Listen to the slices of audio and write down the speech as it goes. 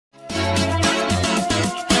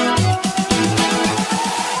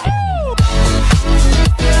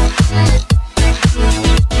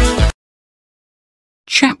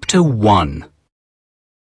Chapter 1.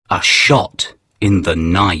 A Shot in the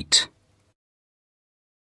Night.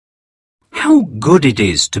 How good it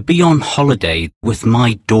is to be on holiday with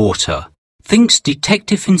my daughter, thinks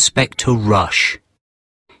Detective Inspector Rush.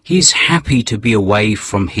 He is happy to be away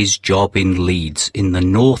from his job in Leeds in the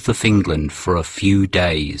north of England for a few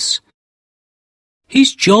days.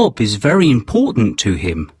 His job is very important to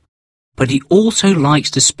him, but he also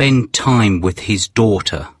likes to spend time with his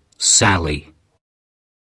daughter, Sally.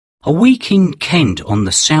 A week in Kent on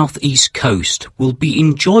the south-east coast will be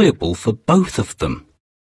enjoyable for both of them.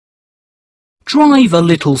 "Drive a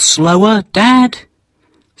little slower, Dad,"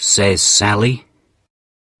 says Sally.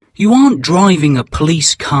 "You aren't driving a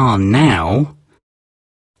police car now.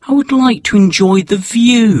 I would like to enjoy the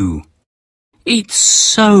view. It's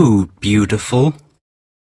so beautiful."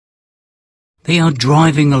 They are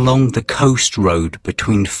driving along the coast road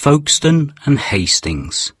between Folkestone and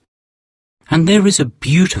Hastings, and there is a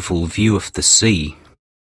beautiful view of the sea.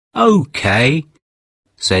 "Okay,"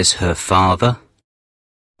 says her father.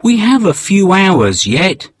 "We have a few hours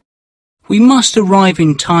yet. We must arrive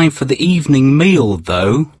in time for the evening meal,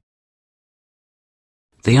 though."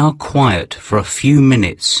 They are quiet for a few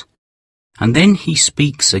minutes, and then he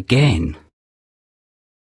speaks again.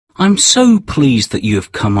 "I'm so pleased that you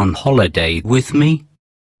have come on holiday with me,"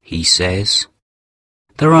 he says.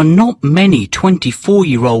 "There are not many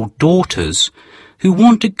 24-year-old daughters who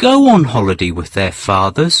want to go on holiday with their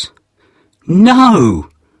fathers." "No,"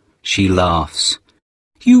 she laughs.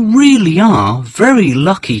 "You really are very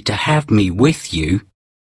lucky to have me with you."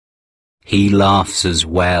 He laughs as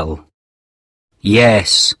well.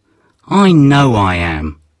 "Yes, I know I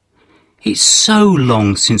am. It's so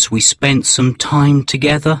long since we spent some time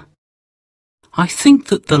together. I think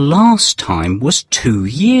that the last time was 2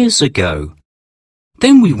 years ago.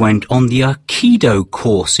 Then we went on the Aikido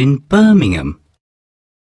course in Birmingham.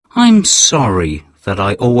 I'm sorry that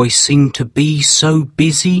I always seem to be so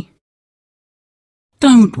busy."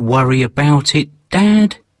 "Don't worry about it,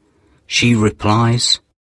 Dad," she replies.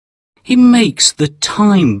 "It makes the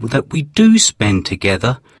time that we do spend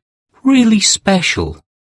together really special."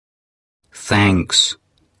 "Thanks,"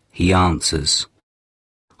 he answers.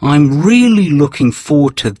 "I'm really looking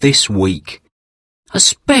forward to this week,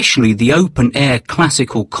 especially the open-air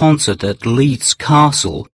classical concert at Leeds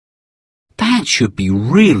Castle. That should be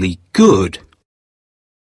really good."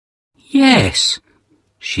 "Yes,"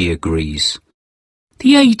 she agrees.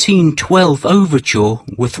 "The 1812 overture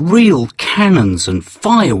with real cannons and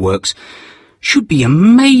fireworks should be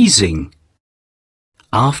amazing."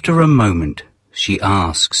 After a moment, she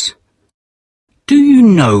asks, "Do you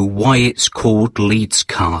know why it's called Leeds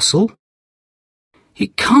Castle?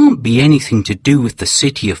 It can't be anything to do with the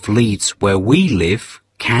city of Leeds where we live,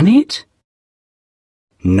 can it?"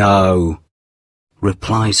 "No,"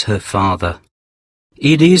 replies her father.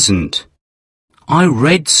 "It isn't. I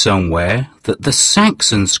read somewhere that the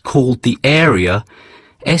Saxons called the area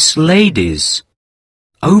Lades.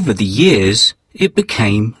 Over the years, it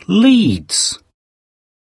became Leeds."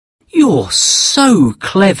 "You're so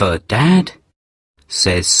clever, Dad,"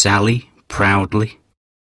 says Sally proudly.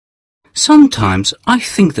 "Sometimes I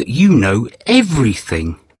think that you know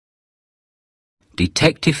everything."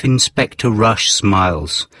 Detective Inspector Rush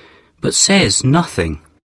smiles, but says nothing.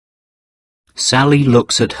 Sally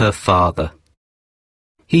looks at her father.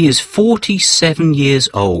 He is 47 years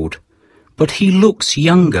old, but he looks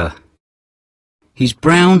younger. His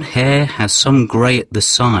brown hair has some grey at the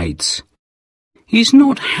sides. He's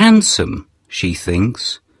not handsome, she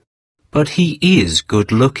thinks, but he is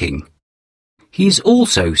good-looking. He is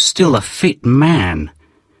also still a fit man.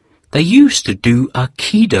 They used to do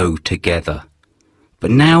Aikido together, but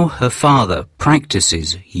now her father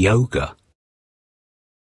practices yoga.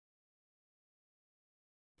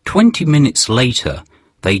 20 minutes later,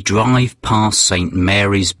 they drive past St.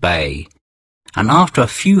 Mary's Bay, and after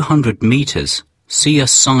a few hundred metres, see a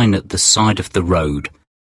sign at the side of the road.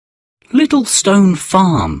 "Little Stone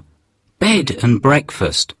Farm, bed and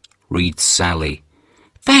breakfast," reads Sally.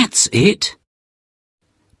 "That's it."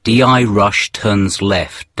 D.I. Rush turns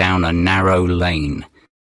left down a narrow lane.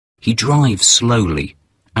 He drives slowly,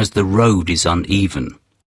 as the road is uneven.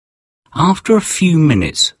 After a few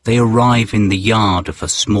minutes, they arrive in the yard of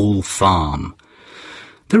a small farm.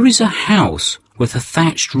 There is a house with a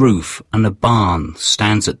thatched roof, and a barn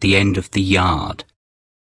stands at the end of the yard.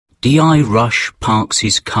 D.I. Rush parks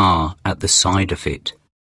his car at the side of it.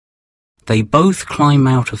 They both climb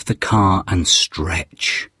out of the car and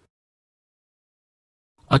stretch.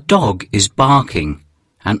 A dog is barking,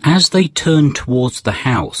 and as they turn towards the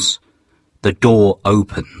house, the door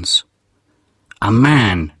opens. A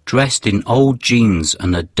man dressed in old jeans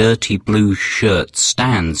and a dirty blue shirt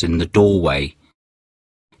stands in the doorway.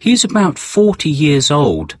 He is about 40 years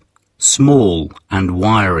old, small and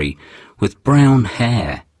wiry, with brown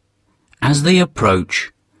hair. As they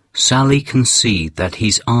approach, Sally can see that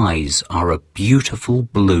his eyes are a beautiful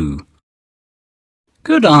blue.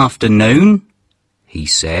 "Good afternoon," he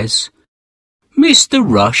says. "Mr.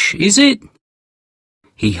 Rush, is it?"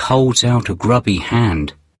 He holds out a grubby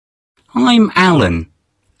hand. "I'm Alan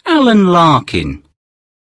Larkin."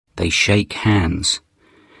 They shake hands.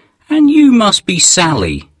 "And you must be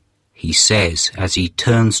Sally," he says as he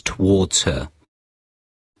turns towards her.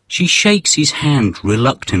 She shakes his hand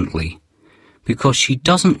reluctantly because she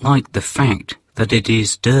doesn't like the fact that it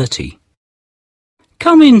is dirty.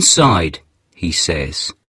 "Come inside," he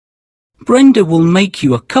says. "Brenda will make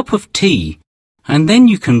you a cup of tea, and then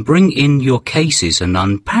you can bring in your cases and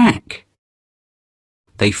unpack."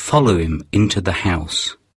 They follow him into the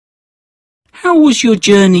house. "How was your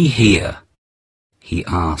journey here?" he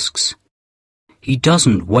asks. He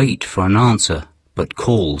doesn't wait for an answer, but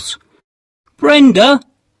calls, "Brenda,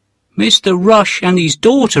 Mr. Rush and his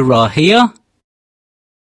daughter are here."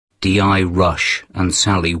 D.I. Rush and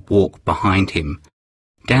Sally walk behind him,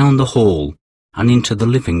 down the hall and into the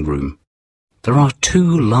living room. There are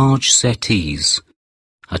 2 large settees,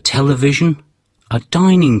 a television, a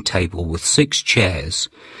dining table with 6 chairs,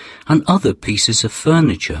 and other pieces of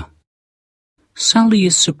furniture. Sally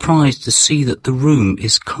is surprised to see that the room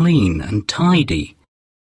is clean and tidy.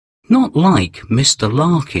 Not like Mr.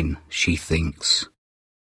 Larkin, she thinks.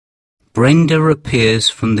 Brenda appears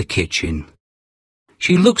from the kitchen.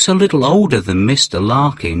 She looks a little older than Mr.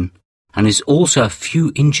 Larkin and is also a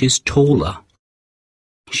few inches taller.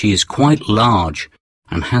 She is quite large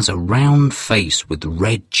and has a round face with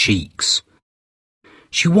red cheeks.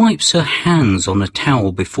 She wipes her hands on a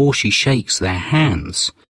towel before she shakes their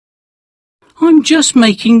hands. "I'm just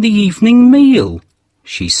making the evening meal,"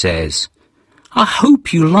 she says. "I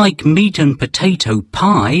hope you like meat and potato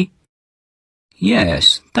pie."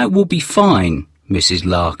 "Yes, that will be fine, Mrs.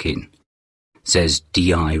 Larkin," says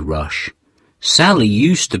D.I. Rush. "Sally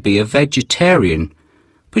used to be a vegetarian,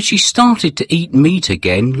 but she started to eat meat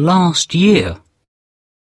again last year."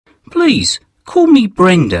 "Please, call me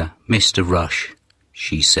Brenda, Mr. Rush,"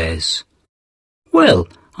 she says. "Well,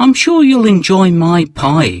 I'm sure you'll enjoy my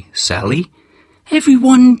pie, Sally.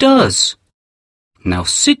 Everyone does. Now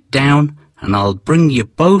sit down and I'll bring you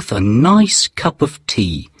both a nice cup of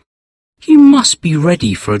tea. You must be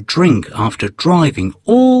ready for a drink after driving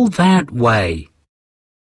all that way."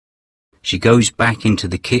 She goes back into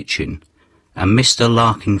the kitchen and Mr.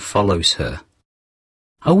 Larkin follows her.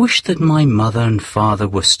 "I wish that my mother and father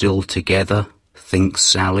were still together," thinks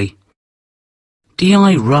Sally.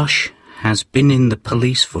 D.I. Rush has been in the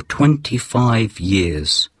police for 25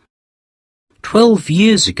 years. 12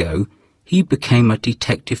 years ago, he became a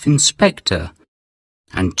detective inspector,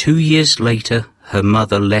 and 2 years later her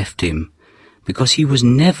mother left him because he was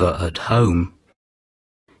never at home.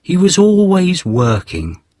 He was always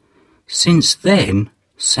working. Since then,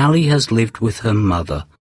 Sally has lived with her mother.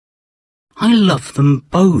 "I love them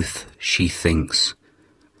both," she thinks.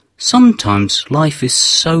 Sometimes life is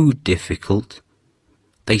so difficult.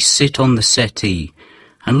 They sit on the settee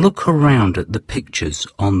and look around at the pictures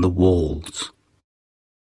on the walls.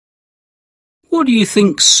 "What do you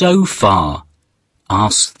think so far?"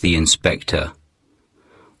 asks the inspector.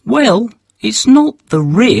 "Well, it's not the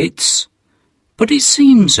Ritz, but it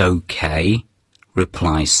seems okay,"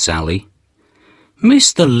 replies Sally.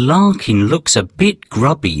 "Mr. Larkin looks a bit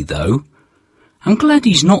grubby, though. I'm glad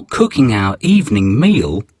he's not cooking our evening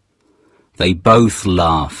meal." They both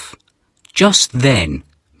laugh. Just then,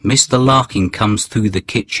 Mr. Larkin comes through the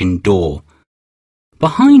kitchen door.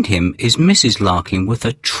 Behind him is Mrs. Larkin with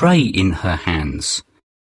a tray in her hands.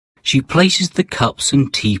 She places the cups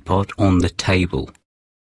and teapot on the table.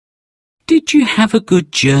 "Did you have a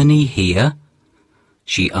good journey here?"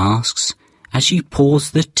 she asks as she pours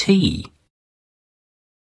the tea.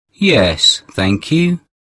 "Yes, thank you,"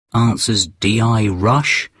 answers D.I.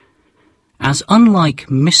 Rush, as unlike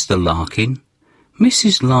Mr. Larkin,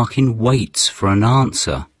 Mrs. Larkin waits for an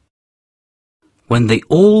answer. When they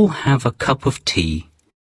all have a cup of tea,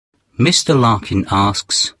 Mr. Larkin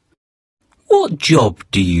asks, "What job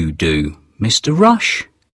do you do, Mr. Rush?"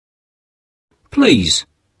 "Please,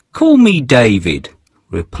 call me David,"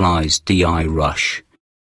 replies D.I. Rush.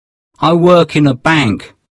 "I work in a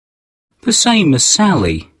bank." "The same as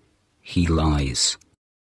Sally," he lies.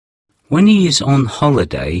 When he is on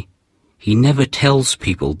holiday, he never tells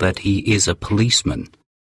people that he is a policeman.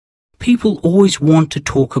 People always want to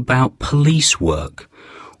talk about police work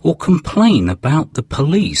or complain about the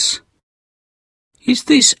police. Is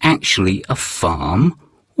this actually a farm,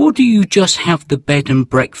 or do you just have the bed and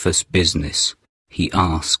breakfast business? He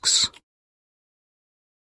asks.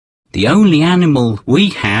 The only animal we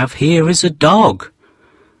have here is a dog,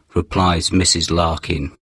 replies Mrs.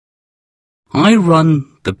 Larkin. I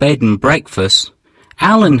run the bed and breakfast.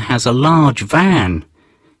 Alan has a large van.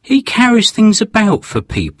 He carries things about for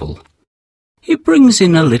people. It brings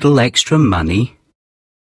in a little extra money.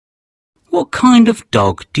 What kind of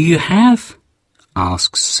dog do you have?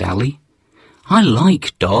 Asks Sally. I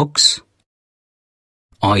like dogs.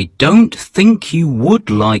 I don't think you would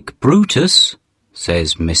like Brutus,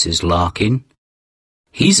 says Mrs. Larkin.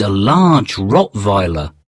 He's a large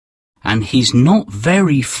Rottweiler, and he's not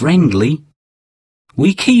very friendly.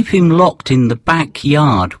 We keep him locked in the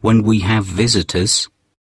backyard when we have visitors.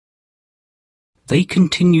 They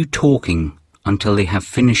continue talking until they have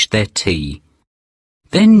finished their tea.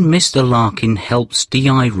 Then Mr. Larkin helps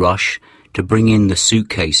D.I. Rush to bring in the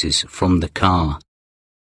suitcases from the car.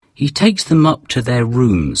 He takes them up to their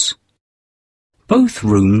rooms. Both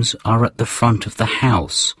rooms are at the front of the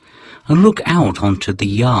house and look out onto the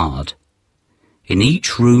yard. In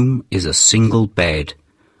each room is a single bed,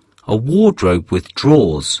 a wardrobe with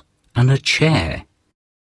drawers, and a chair.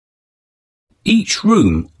 Each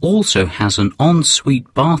room also has an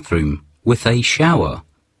ensuite bathroom with a shower.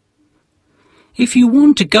 If you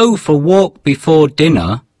want to go for a walk before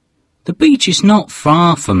dinner, the beach is not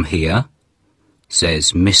far from here,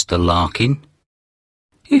 says Mr. Larkin.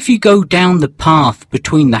 If you go down the path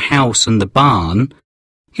between the house and the barn,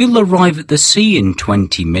 you'll arrive at the sea in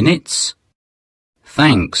 20 minutes.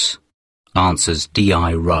 Thanks, answers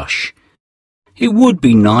D.I. Rush. It would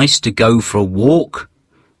be nice to go for a walk.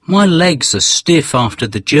 My legs are stiff after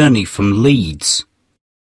the journey from Leeds.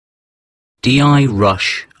 D.I.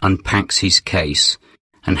 Rush unpacks his case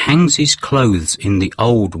and hangs his clothes in the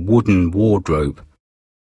old wooden wardrobe.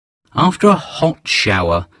 After a hot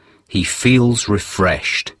shower, he feels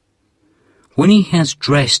refreshed. When he has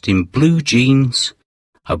dressed in blue jeans,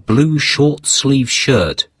 a blue short-sleeved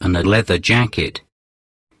shirt and a leather jacket,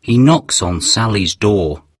 he knocks on Sally's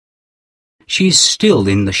door. She is still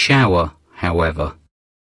in the shower, however.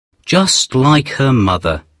 Just like her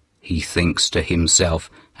mother, he thinks to himself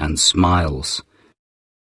and smiles.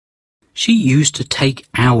 She used to take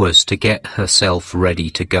hours to get herself ready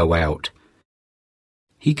to go out.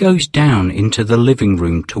 He goes down into the living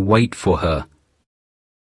room to wait for her.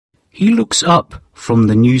 He looks up from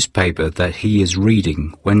the newspaper that he is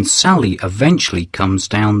reading when Sally eventually comes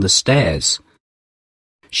down the stairs.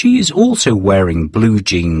 She is also wearing blue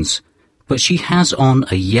jeans, but she has on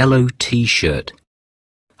a yellow t-shirt.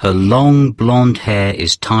 Her long blonde hair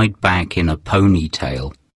is tied back in a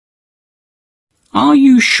ponytail. Are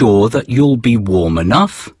you sure that you'll be warm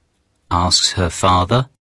enough? Asks her father.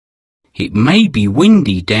 It may be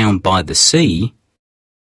windy down by the sea.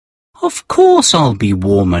 Of course I'll be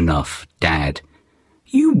warm enough, Dad.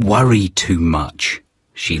 You worry too much,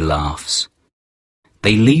 she laughs.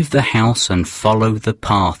 They leave the house and follow the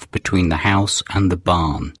path between the house and the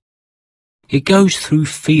barn. It goes through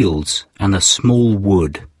fields and a small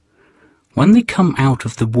wood. When they come out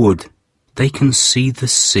of the wood, they can see the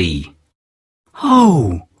sea.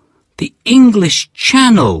 Oh, the English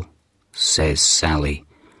Channel, says Sally.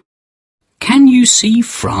 Can you see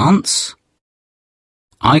France?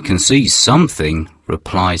 I can see something,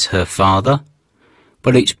 replies her father,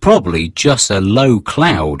 but it's probably just a low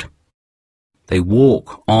cloud. They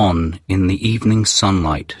walk on in the evening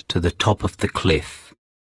sunlight to the top of the cliff.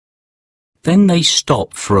 Then they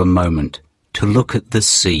stop for a moment to look at the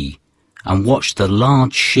sea and watch the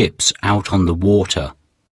large ships out on the water.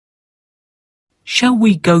 Shall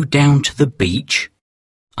we go down to the beach?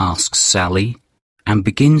 Asks Sally, and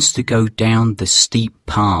begins to go down the steep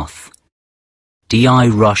path. D.I.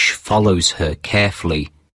 Rush follows her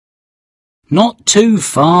carefully. Not too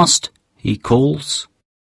fast, he calls.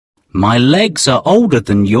 My legs are older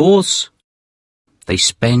than yours. They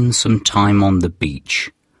spend some time on the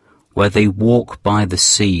beach, where they walk by the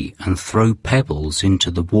sea and throw pebbles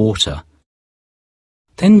into the water.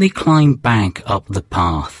 Then they climb back up the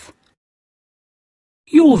path.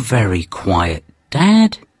 You're very quiet,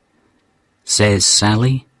 Dad, says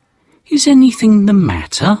Sally. Is anything the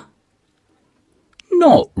matter?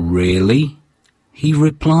 Not really, he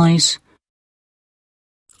replies.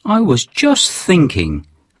 I was just thinking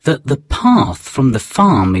that the path from the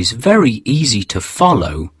farm is very easy to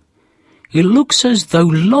follow. It looks as though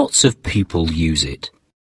lots of people use it.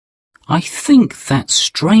 I think that's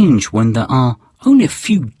strange when there are only a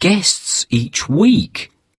few guests each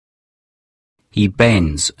week. He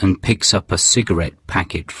bends and picks up a cigarette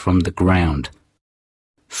packet from the ground.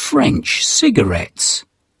 "French cigarettes,"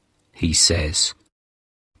 he says.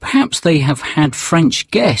 "Perhaps they have had French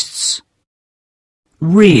guests."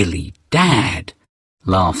 "Really, Dad,"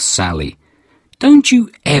 laughs Sally, "don't you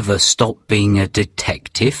ever stop being a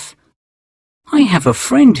detective? I have a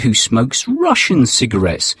friend who smokes Russian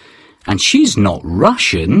cigarettes, and she's not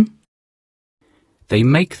Russian." They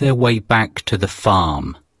make their way back to the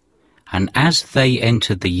farm, and as they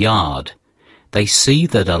enter the yard, they see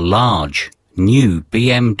that a large, new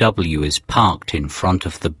BMW is parked in front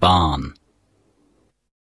of the barn.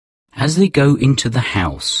 As they go into the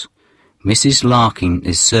house, Mrs. Larkin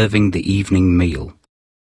is serving the evening meal.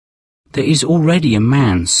 There is already a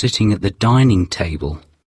man sitting at the dining table.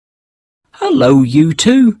 "Hello, you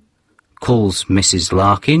two," calls Mrs.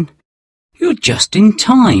 Larkin. "You're just in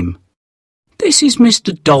time. This is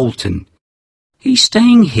Mr. Dalton. He's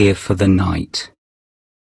staying here for the night."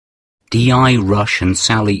 D.I. Rush and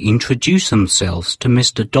Sally introduce themselves to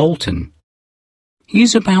Mr. Dalton. He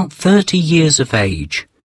is about 30 years of age,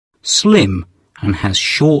 slim, and has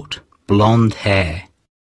short, blonde hair.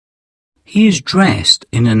 He is dressed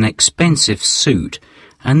in an expensive suit,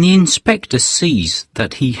 and the inspector sees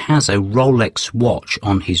that he has a Rolex watch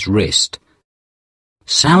on his wrist.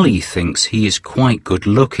 Sally thinks he is quite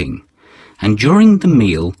good-looking, and during the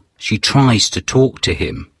meal she tries to talk to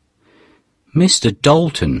him. Mr.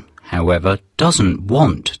 Dalton, however, doesn't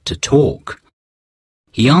want to talk.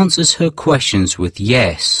 He answers her questions with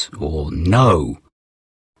yes or no,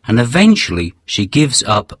 and eventually she gives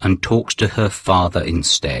up and talks to her father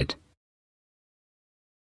instead.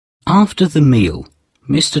 After the meal,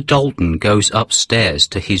 Mr. Dalton goes upstairs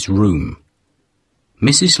to his room.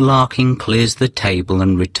 Mrs. Larkin clears the table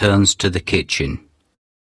and returns to the kitchen.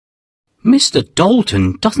 "Mr.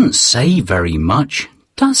 Dalton doesn't say very much,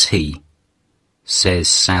 does he?" says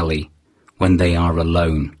Sally when they are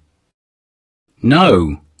alone.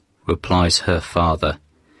 "No," replies her father.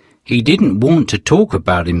 "He didn't want to talk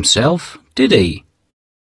about himself, did he?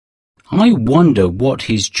 I wonder what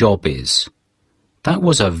his job is. That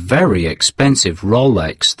was a very expensive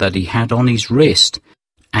Rolex that he had on his wrist,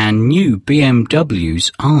 and new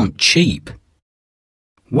BMWs aren't cheap."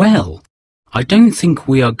 "Well, I don't think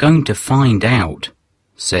we are going to find out,"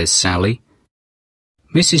 says Sally.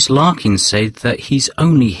 "Mrs. Larkin said that he's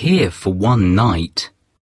only here for one night."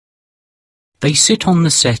 They sit on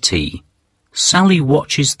the settee. Sally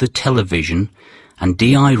watches the television, and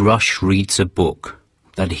D.I. Rush reads a book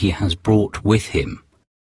that he has brought with him.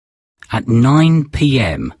 At 9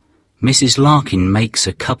 p.m, Mrs. Larkin makes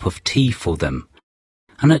a cup of tea for them,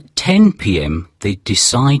 and at 10 p.m. they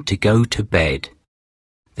decide to go to bed.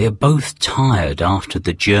 They are both tired after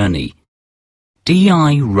the journey.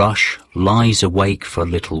 D.I. Rush lies awake for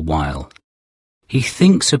a little while. He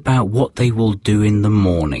thinks about what they will do in the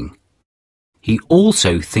morning. He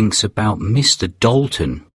also thinks about Mr.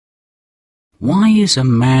 Dalton. Why is a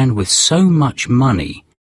man with so much money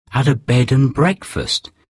at a bed and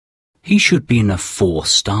breakfast? He should be in a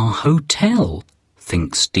 4-star hotel,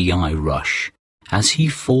 thinks D.I. Rush as he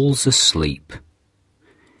falls asleep.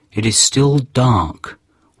 It is still dark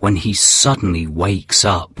when he suddenly wakes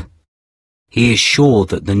up. He is sure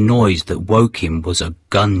that the noise that woke him was a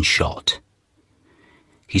gunshot.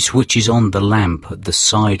 He switches on the lamp at the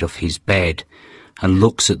side of his bed and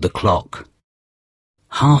looks at the clock.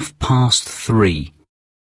 3:30.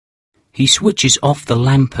 He switches off the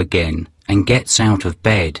lamp again and gets out of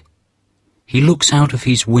bed. He looks out of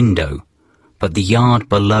his window, but the yard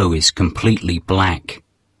below is completely black.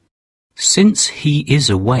 Since he is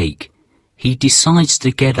awake, he decides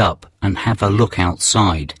to get up and have a look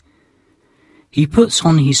outside. He puts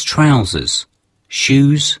on his trousers,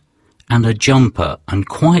 shoes, and a jumper and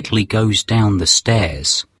quietly goes down the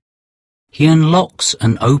stairs. He unlocks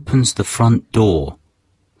and opens the front door.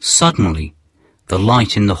 Suddenly, the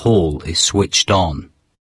light in the hall is switched on.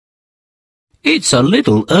 "It's a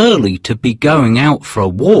little early to be going out for a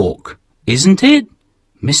walk, isn't it,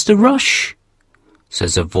 Mr. Rush?"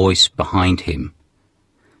 says a voice behind him.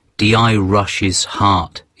 D.I. Rush's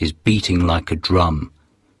heart is beating like a drum.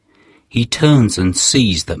 He turns and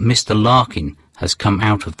sees that Mr. Larkin has come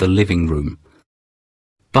out of the living room.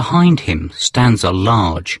 Behind him stands a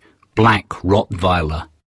large, black Rottweiler.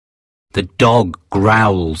 The dog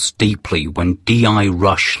growls deeply when D.I.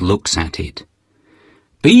 Rush looks at it.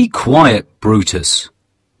 "Be quiet, Brutus,"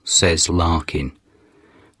 says Larkin.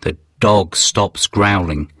 The dog stops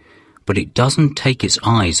growling, but it doesn't take its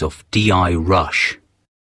eyes off D.I. Rush.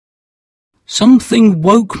 "Something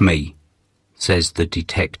woke me," says the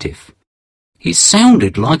detective. "It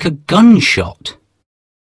sounded like a gunshot."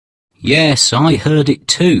 Yes, I heard it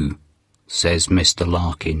too, says Mr.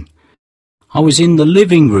 Larkin. I was in the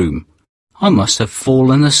living room. I must have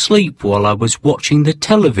fallen asleep while I was watching the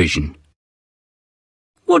television.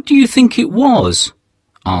 What do you think it was?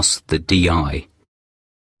 Asked the DI.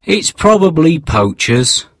 It's probably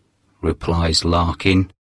poachers, replies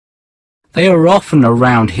Larkin. They are often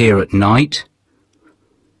around here at night.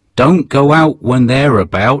 Don't go out when they're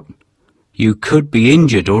about. You could be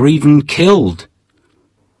injured or even killed.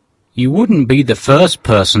 You wouldn't be the first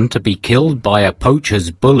person to be killed by a poacher's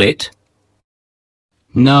bullet.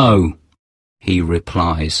 No, he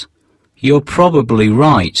replies. You're probably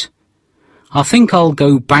right. I think I'll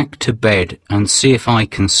go back to bed and see if I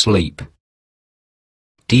can sleep.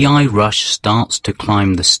 D.I. Rush starts to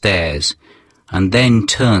climb the stairs and then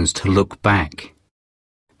turns to look back.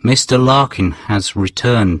 Mr. Larkin has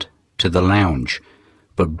returned to the lounge,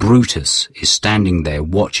 but Brutus is standing there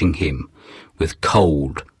watching him with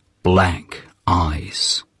cold, black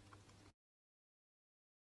eyes.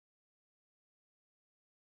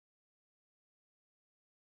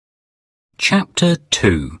 Chapter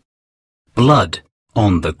 2. Blood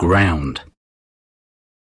on the Ground.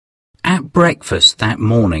 At breakfast that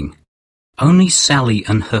morning, only Sally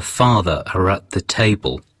and her father are at the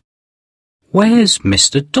table. "Where's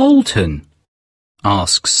Mr. Dalton?"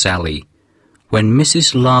 asks Sally when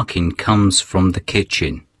Mrs. Larkin comes from the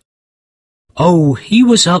kitchen. "Oh, he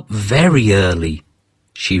was up very early,"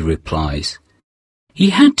 she replies. "He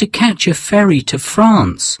had to catch a ferry to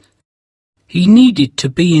France. He needed to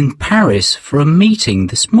be in Paris for a meeting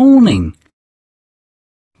this morning."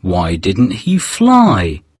 "Why didn't he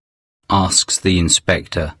fly?" asks the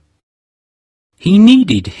inspector. "He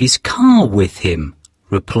needed his car with him,"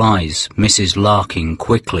 replies Mrs. Larkin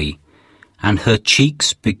quickly, and her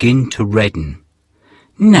cheeks begin to redden.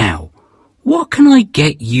 "Now, what can I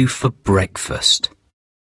get you for breakfast?"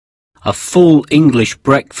 "A full English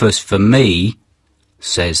breakfast for me,"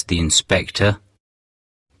 says the inspector.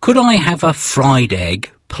 "Could I have a fried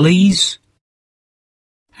egg, please?"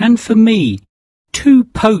 "And for me, 2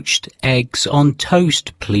 poached eggs on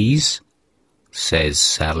toast, please," says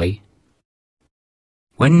Sally.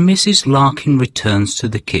 When Mrs. Larkin returns to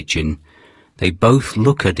the kitchen, they both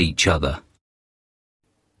look at each other.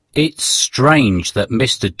 "It's strange that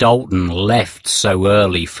Mr. Dalton left so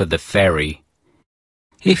early for the ferry.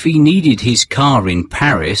 If he needed his car in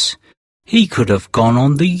Paris, he could have gone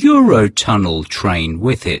on the Eurotunnel train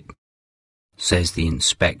with it," says the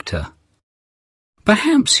inspector.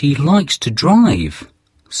 "Perhaps he likes to drive,"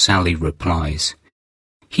 Sally replies.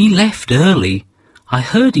 "He left early. I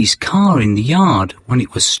heard his car in the yard when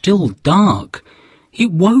it was still dark.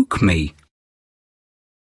 It woke me."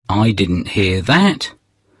 "I didn't hear that,"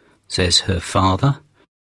 says her father.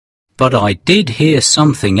 "But I did hear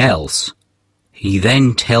something else." He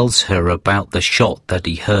then tells her about the shot that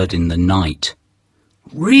he heard in the night.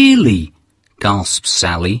 "Really?" gasps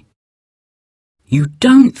Sally. "You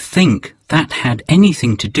don't think that had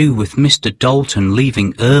anything to do with Mr. Dalton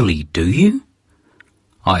leaving early, do you?"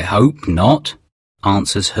 "I hope not,"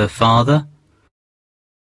 answers her father.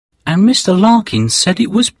 "And Mr. Larkin said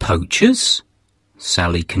it was poachers?"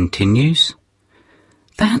 Sally continues.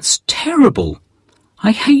 "That's terrible.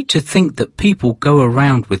 I hate to think that people go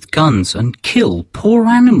around with guns and kill poor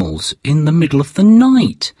animals in the middle of the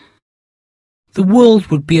night. The world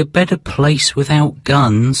would be a better place without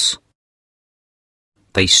guns."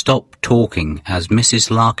 They stop talking as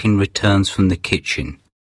Mrs. Larkin returns from the kitchen.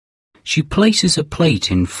 She places a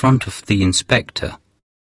plate in front of the inspector.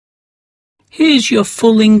 "Here's your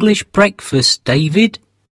full English breakfast, David,"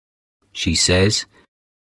 she says.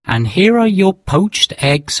 "And here are your poached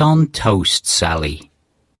eggs on toast, Sally.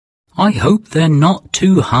 I hope they're not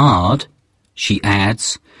too hard," she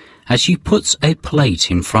adds, as she puts a plate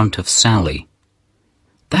in front of Sally.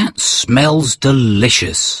 "That smells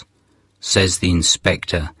delicious," says the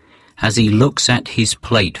inspector, as he looks at his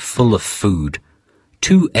plate full of food.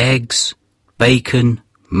 2 eggs, bacon,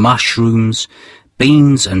 mushrooms,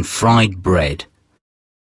 beans and fried bread.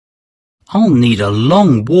 "I'll need a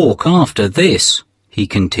long walk after this," he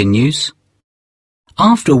continues.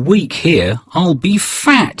 "After a week here, I'll be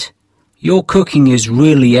fat. Your cooking is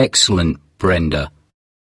really excellent, Brenda."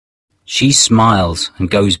 She smiles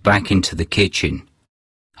and goes back into the kitchen.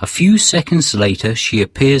 A few seconds later she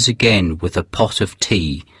appears again with a pot of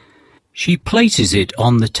tea. She places it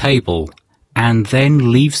on the table and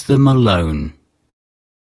then leaves them alone.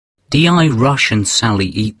 D.I. Rush and Sally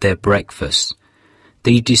eat their breakfast.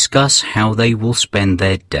 They discuss how they will spend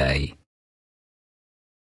their day.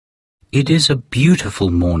 It is a beautiful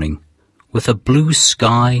morning with a blue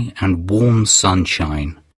sky and warm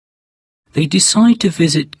sunshine. They decide to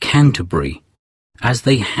visit Canterbury, as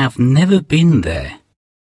they have never been there.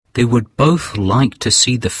 They would both like to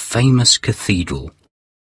see the famous cathedral.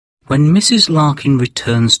 When Mrs. Larkin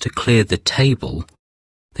returns to clear the table,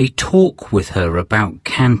 they talk with her about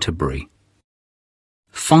Canterbury.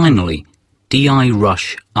 Finally, D.I.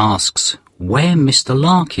 Rush asks where Mr.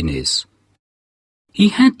 Larkin is. "He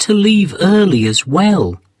had to leave early as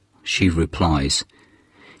well," she replies.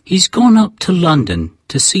 "He's gone up to London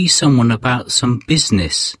to see someone about some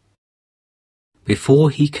business." Before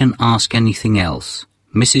he can ask anything else,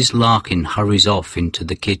 Mrs. Larkin hurries off into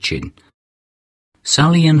the kitchen.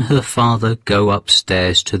 Sally and her father go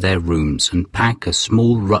upstairs to their rooms and pack a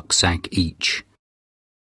small rucksack each.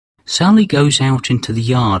 Sally goes out into the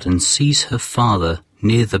yard and sees her father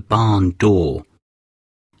near the barn door.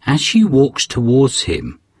 As she walks towards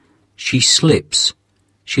him, she slips.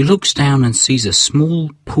 She looks down and sees a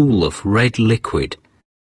small pool of red liquid.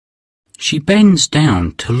 She bends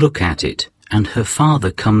down to look at it, and her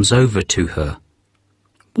father comes over to her.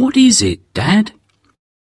 "What is it, Dad?"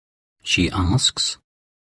 she asks.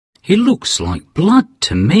 "It looks like blood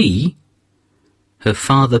to me." Her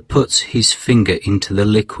father puts his finger into the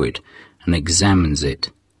liquid and examines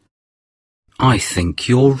it. "I think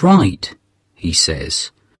you're right," he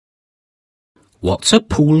says. "What's a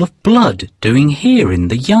pool of blood doing here in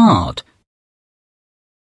the yard?"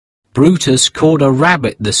 "Brutus caught a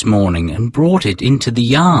rabbit this morning and brought it into the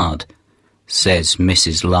yard," says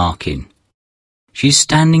Mrs. Larkin. She's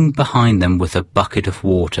standing behind them with a bucket of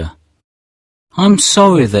water. "I'm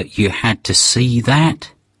sorry that you had to see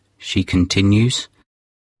that," she continues.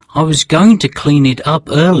 "I was going to clean it up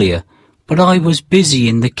earlier, but I was busy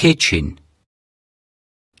in the kitchen."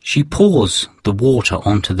 She pours the water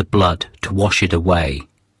onto the blood to wash it away.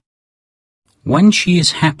 When she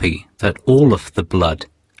is happy that all of the blood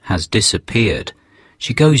has disappeared,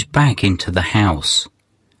 she goes back into the house.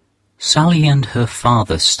 Sally and her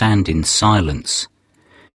father stand in silence.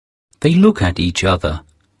 They look at each other,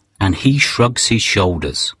 and he shrugs his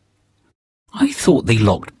shoulders. "I thought they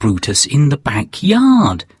locked Brutus in the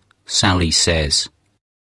backyard," Sally says.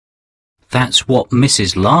 "That's what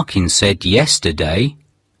Mrs. Larkin said yesterday,"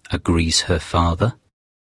 agrees her father.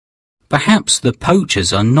 "Perhaps the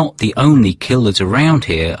poachers are not the only killers around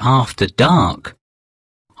here after dark.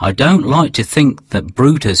 I don't like to think that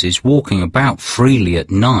Brutus is walking about freely at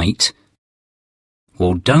night."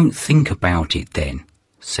 "Well, don't think about it then,"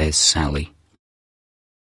 says Sally.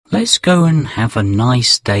 "Let's go and have a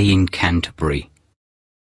nice day in Canterbury."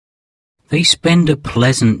 They spend a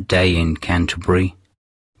pleasant day in Canterbury.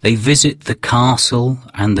 They visit the castle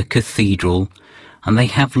and the cathedral, and they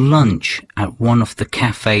have lunch at one of the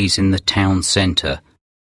cafes in the town centre.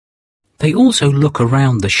 They also look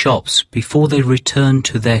around the shops before they return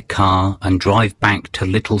to their car and drive back to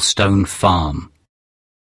Littlestone Farm.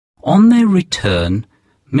 On their return,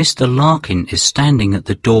 Mr. Larkin is standing at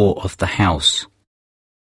the door of the house.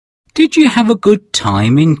 "Did you have a good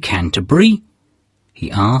time in Canterbury?"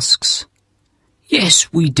 he asks.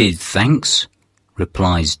 "Yes, we did, thanks,"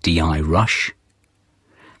 replies D.I. Rush.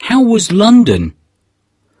 "How was London?"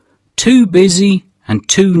 "Too busy and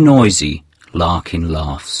too noisy," Larkin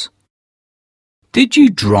laughs. "Did you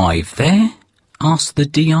drive there?" asks the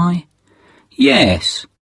D.I. "Yes,"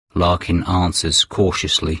 Larkin answers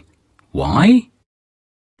cautiously. "Why?"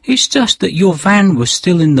 "It's just that your van was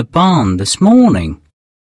still in the barn this morning,"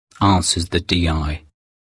 answers the D.I.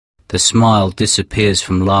 The smile disappears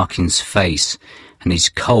from Larkin's face, and his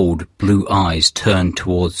cold blue eyes turn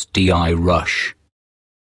towards D.I. Rush.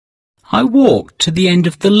 "I walked to the end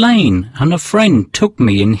of the lane and a friend took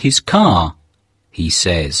me in his car," he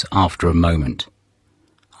says after a moment.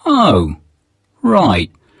 "Oh,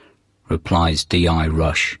 right," replies D.I.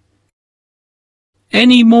 Rush.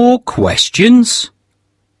 "Any more questions?"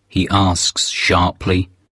 he asks sharply.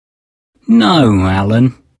 "No,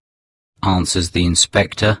 Alan," answers the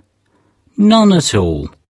inspector. "None at all."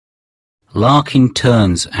 Larkin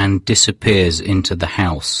turns and disappears into the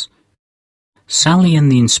house. Sally and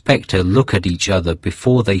the inspector look at each other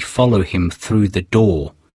before they follow him through the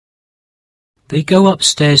door. They go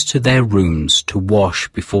upstairs to their rooms to wash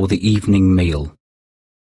before the evening meal.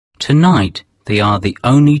 Tonight they are the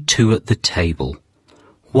only two at the table.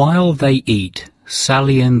 While they eat,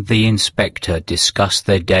 Sally and the inspector discuss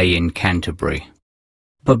their day in Canterbury.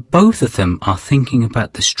 But both of them are thinking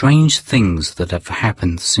about the strange things that have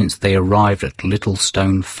happened since they arrived at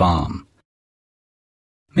Littlestone Farm.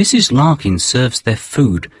 Mrs. Larkin serves their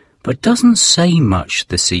food, but doesn't say much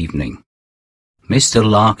this evening. Mr.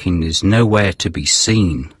 Larkin is nowhere to be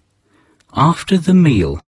seen. After the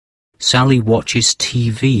meal, Sally watches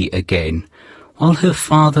TV again, while her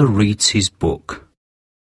father reads his book.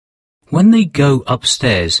 When they go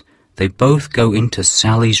upstairs, they both go into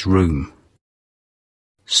Sally's room.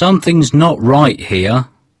 "Something's not right here,"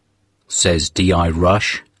 says D.I.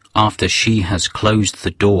 Rush after she has closed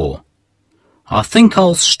the door. "I think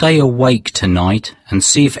I'll stay awake tonight and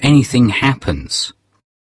see if anything happens."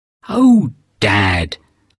 "Oh, Dad,"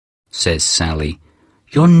 says Sally,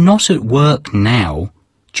 "you're not at work now.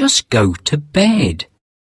 Just go to bed."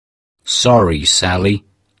 "Sorry, Sally,"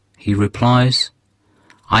 he replies.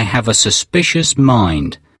 "I have a suspicious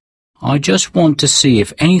mind. I just want to see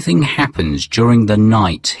if anything happens during the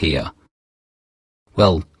night here."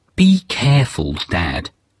 "Well, be careful, Dad,"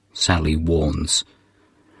 Sally warns.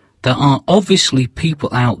 "There are obviously people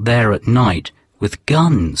out there at night with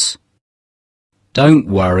guns." "Don't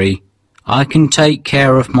worry, I can take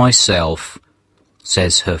care of myself,"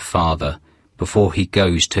 says her father before he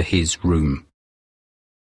goes to his room.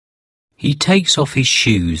 He takes off his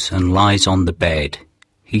shoes and lies on the bed.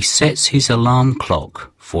 He sets his alarm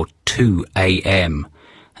clock for 2 a.m.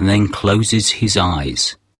 and then closes his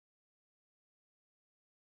eyes.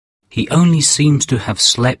 He only seems to have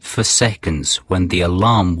slept for seconds when the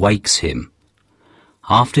alarm wakes him.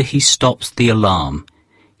 After he stops the alarm,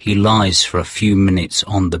 he lies for a few minutes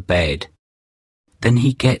on the bed. Then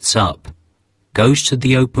he gets up, goes to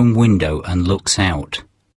the open window and looks out.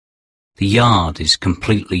 The yard is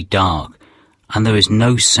completely dark and there is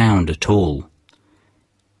no sound at all.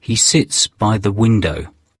 He sits by the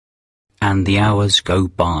window, and the hours go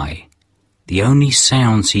by. The only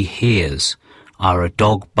sounds he hears are a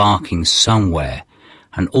dog barking somewhere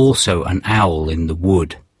and also an owl in the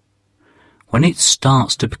wood. When it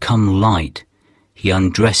starts to become light, he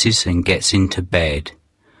undresses and gets into bed,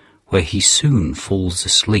 where he soon falls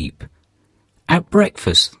asleep. At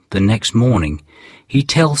breakfast the next morning, he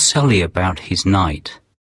tells Sally about his night.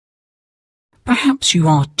 "Perhaps you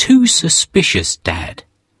are too suspicious, Dad,"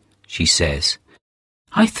 she says.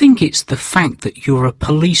 "I think it's the fact that you're a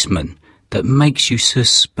policeman that makes you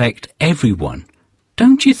suspect everyone,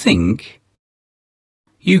 don't you think?"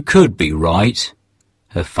 "You could be right,"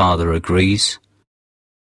 her father agrees.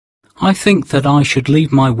 "I think that I should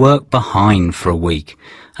leave my work behind for a week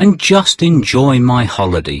and just enjoy my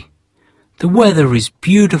holiday. The weather is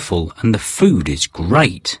beautiful and the food is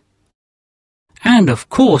great. And of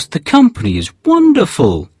course the company is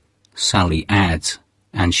wonderful," Sally adds,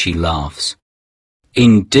 and she laughs.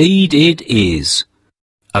 "Indeed it is,"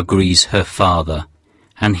 agrees her father,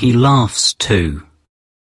 and he laughs too.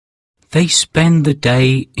 They spend the day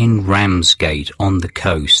in Ramsgate on the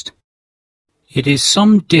coast. It is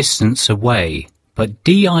some distance away, but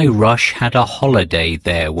D.I. Rush had a holiday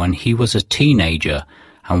there when he was a teenager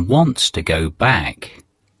and wants to go back.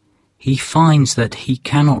 He finds that he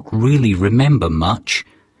cannot really remember much.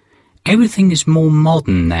 Everything is more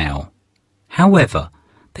modern now. However,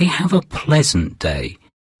 they have a pleasant day.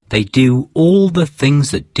 They do all the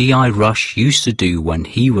things that D.I. Rush used to do when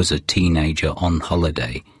he was a teenager on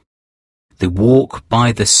holiday. They walk by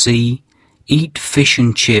the sea, eat fish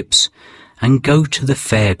and chips, and go to the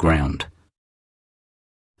fairground.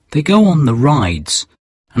 They go on the rides,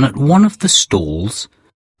 and at one of the stalls,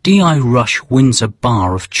 D.I. Rush wins a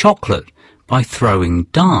bar of chocolate by throwing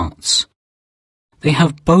darts. They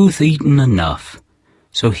have both eaten enough,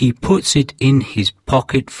 so he puts it in his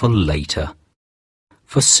pocket for later.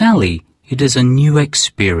 For Sally, it is a new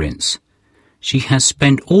experience. She has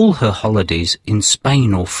spent all her holidays in Spain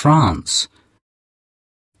or France.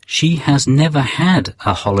 She has never had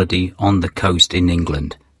a holiday on the coast in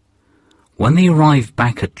England. When they arrive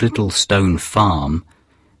back at Littlestone Farm,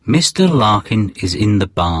 Mr. Larkin is in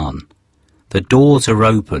the barn. The doors are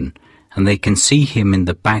open and they can see him in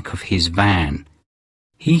the back of his van.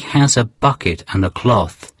 He has a bucket and a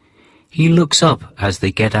cloth. He looks up as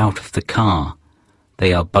they get out of the car.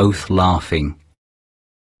 They are both laughing.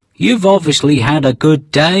 "You've obviously had a good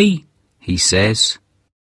day," he says.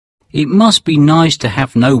 "It must be nice to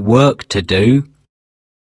have no work to do."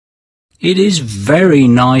 "It is very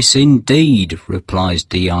nice indeed," replies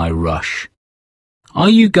D.I. Rush.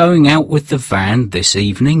 "Are you going out with the van this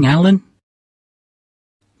evening, Alan?"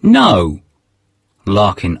 "No,"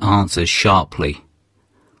 Larkin answers sharply.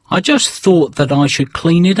 "I just thought that I should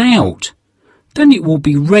clean it out. Then it will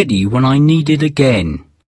be ready when I need it again."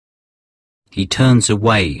 He turns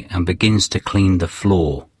away and begins to clean the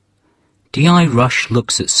floor. D.I. Rush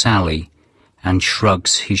looks at Sally and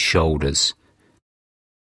shrugs his shoulders.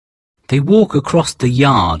 They walk across the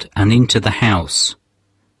yard and into the house.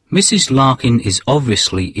 Mrs. Larkin is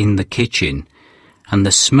obviously in the kitchen, and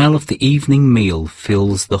the smell of the evening meal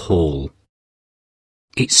fills the hall.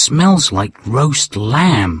 "It smells like roast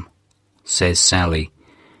lamb," says Sally.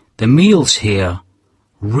 "The meals here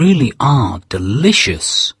really are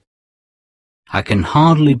delicious." "I can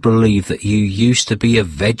hardly believe that you used to be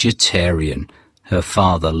a vegetarian," her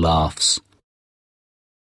father laughs.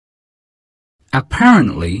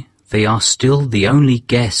 Apparently, they are still the only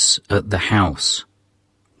guests at the house.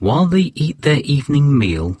 While they eat their evening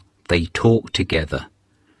meal, they talk together.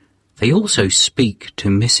 They also speak to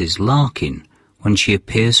Mrs. Larkin when she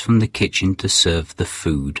appears from the kitchen to serve the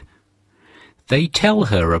food. They tell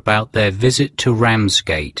her about their visit to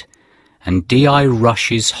Ramsgate and D.I.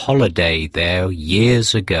 Rush's holiday there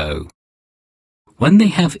years ago. When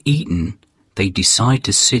they have eaten, they decide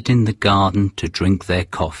to sit in the garden to drink their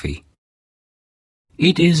coffee.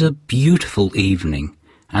 It is a beautiful evening,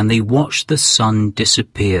 and they watch the sun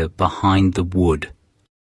disappear behind the wood.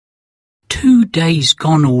 "2 days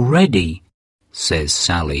gone already," says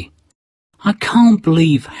Sally. "I can't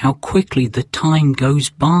believe how quickly the time goes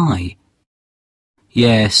by."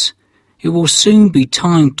 "Yes, it will soon be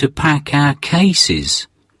time to pack our cases,"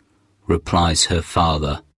 replies her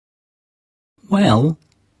father. "Well,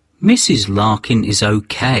 Mrs. Larkin is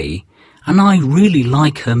okay, and I really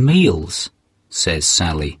like her meals," says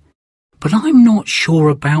Sally. "But I'm not sure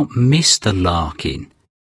about Mr. Larkin.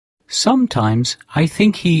 Sometimes I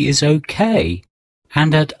think he is okay,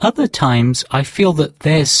 and at other times I feel that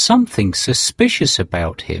there's something suspicious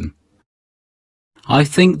about him." "I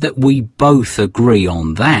think that we both agree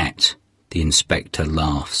on that," the inspector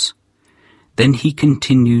laughs. Then he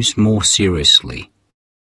continues more seriously.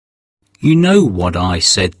 "You know what I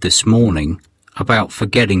said this morning about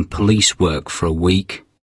forgetting police work for a week?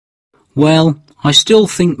 Well, I still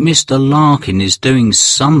think Mr. Larkin is doing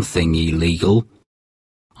something illegal.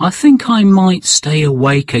 I think I might stay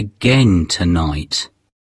awake again tonight."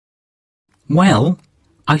 "Well,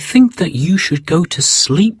 I think that you should go to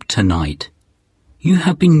sleep tonight. You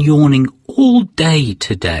have been yawning all day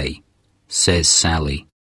today," says Sally.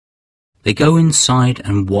 They go inside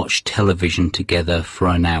and watch television together for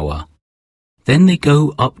an hour. Then they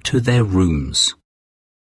go up to their rooms.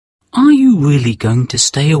 "Are you really going to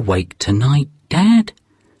stay awake tonight, Dad?"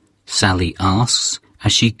 Sally asks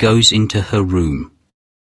as she goes into her room.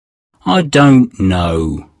 "I don't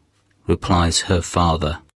know," replies her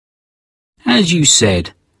father. "As you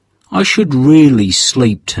said, I should really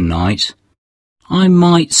sleep tonight. I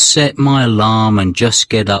might set my alarm and just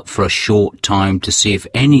get up for a short time to see if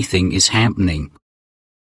anything is happening."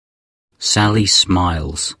 Sally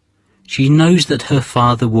smiles. She knows that her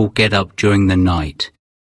father will get up during the night.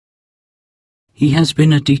 He has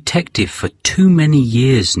been a detective for too many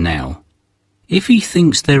years now. If he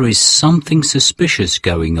thinks there is something suspicious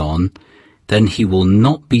going on, then he will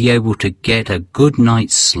not be able to get a good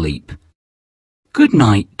night's sleep. "Good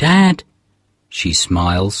night, Dad," she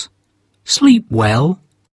smiles. "Sleep well."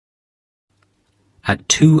 At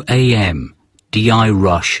 2 a.m., D.I.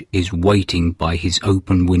 Rush is waiting by his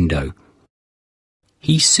open window.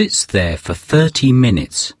 He sits there for 30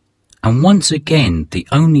 minutes, and once again the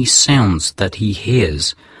only sounds that he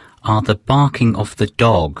hears are the barking of the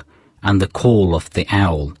dog and the call of the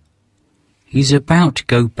owl. He's about to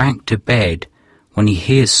go back to bed when he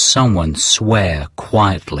hears someone swear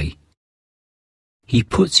quietly. He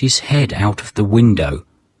puts his head out of the window,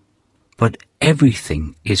 but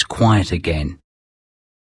everything is quiet again.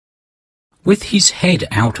 With his head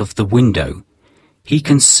out of the window, he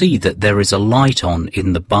can see that there is a light on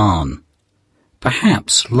in the barn.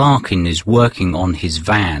 Perhaps Larkin is working on his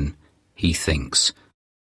van, he thinks.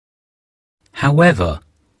 However,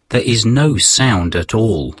 there is no sound at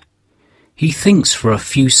all. He thinks for a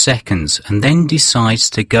few seconds and then decides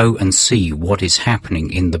to go and see what is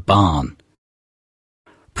happening in the barn.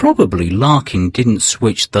 Probably Larkin didn't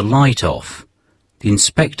switch the light off, the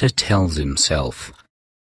inspector tells himself.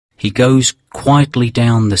 He goes quietly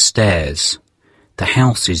down the stairs. The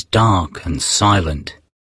house is dark and silent.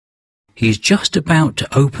 He is just about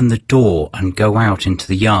to open the door and go out into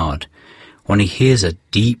the yard when he hears a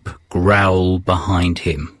deep growl behind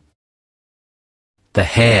him. The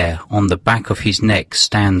hair on the back of his neck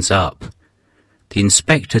stands up. The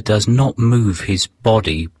inspector does not move his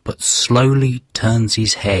body but slowly turns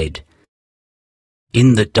his head.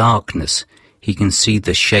 In the darkness he can see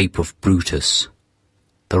the shape of Brutus.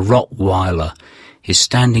 The Rottweiler is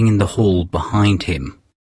standing in the hall behind him.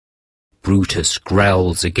 Brutus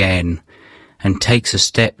growls again and takes a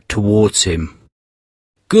step towards him.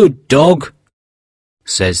 "Good dog,"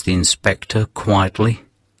 says the inspector quietly.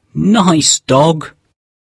 "Nice dog."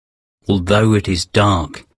 Although it is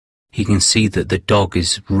dark, he can see that the dog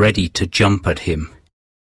is ready to jump at him.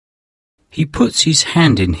 He puts his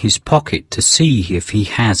hand in his pocket to see if he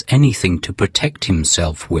has anything to protect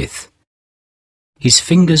himself with. His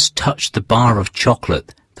fingers touch the bar of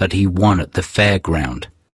chocolate that he won at the fairground.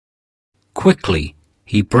 Quickly,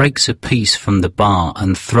 he breaks a piece from the bar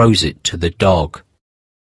and throws it to the dog.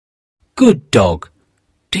 "Good dog,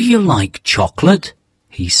 do you like chocolate?"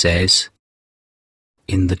 he says.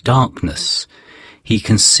 In the darkness, he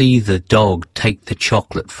can see the dog take the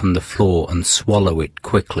chocolate from the floor and swallow it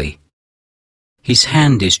quickly. His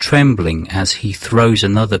hand is trembling as he throws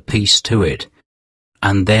another piece to it,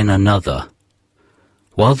 and then another.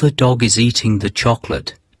 While the dog is eating the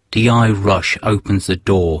chocolate, D.I. Rush opens the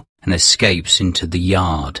door and escapes into the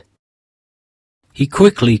yard. He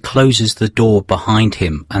quickly closes the door behind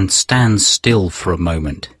him and stands still for a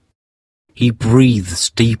moment. He breathes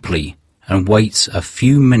deeply and waits a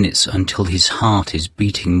few minutes until his heart is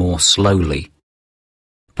beating more slowly.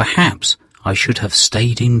 "Perhaps I should have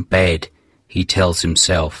stayed in bed," he tells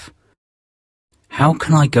himself. "How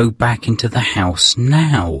can I go back into the house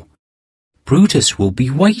now? Brutus will be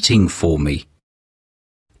waiting for me.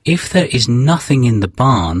 If there is nothing in the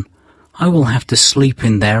barn, I will have to sleep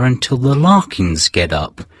in there until the Larkins get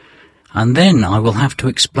up, and then I will have to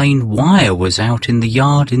explain why I was out in the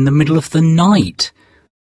yard in the middle of the night."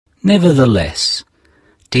 Nevertheless,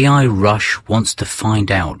 D.I. Rush wants to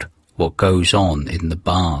find out what goes on in the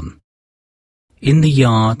barn. In the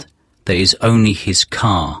yard, there is only his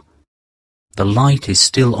car. The light is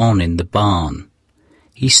still on in the barn.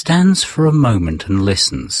 He stands for a moment and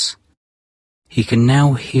listens. He can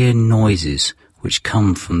now hear noises which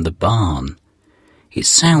come from the barn. It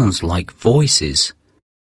sounds like voices,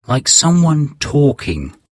 like someone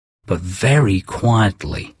talking, but very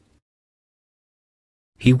quietly.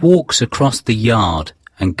 He walks across the yard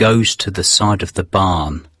and goes to the side of the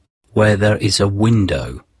barn, where there is a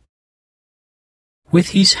window. With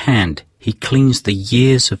his hand, he cleans the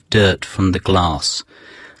years of dirt from the glass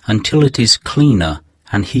until it is cleaner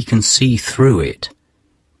and he can see through it.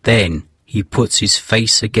 Then he puts his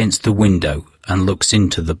face against the window and looks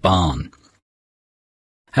into the barn.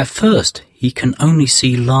 At first, he can only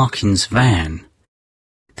see Larkin's van.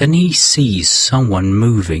 Then he sees someone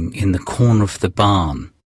moving in the corner of the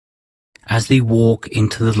barn. As they walk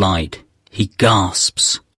into the light, he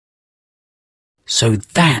gasps. "So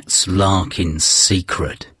that's Larkin's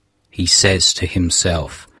secret," he says to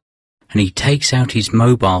himself, and he takes out his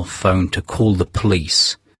mobile phone to call the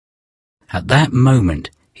police. At that moment,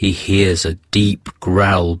 he hears a deep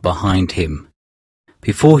growl behind him.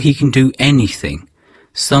 Before he can do anything,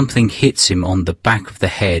 something hits him on the back of the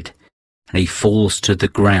head, and he falls to the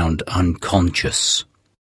ground unconscious.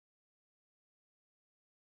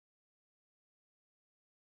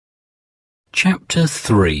 Chapter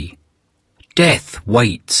 3. Death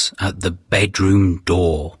waits at the bedroom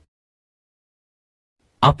door.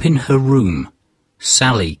 Up in her room,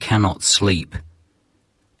 Sally cannot sleep.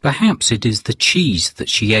 Perhaps it is the cheese that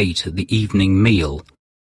she ate at the evening meal.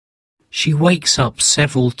 She wakes up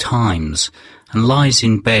several times and lies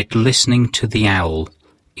in bed listening to the owl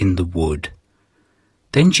in the wood.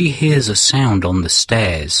 Then she hears a sound on the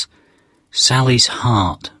stairs. Sally's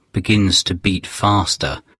heart begins to beat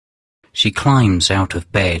faster. She climbs out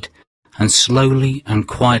of bed and slowly and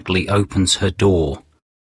quietly opens her door.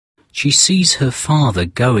 She sees her father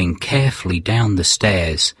going carefully down the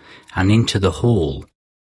stairs and into the hall.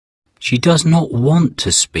 She does not want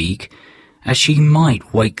to speak, as she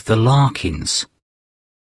might wake the Larkins.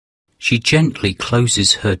 She gently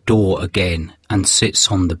closes her door again and sits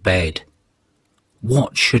on the bed.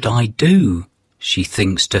 "What should I do?" she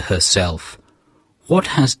thinks to herself. "What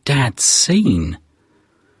has Dad seen?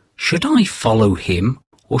 Should I follow him,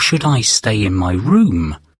 or should I stay in my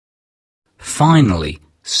room?" Finally,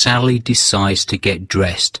 Sally decides to get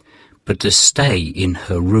dressed, but to stay in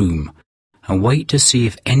her room and wait to see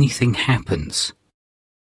if anything happens.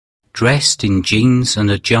 Dressed in jeans and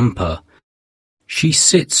a jumper, she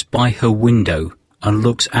sits by her window and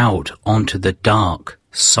looks out onto the dark,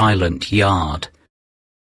 silent yard.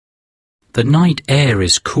 The night air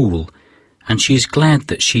is cool, and she is glad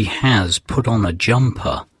that she has put on a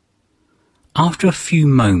jumper. After a few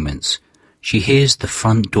moments, she hears the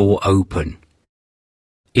front door open.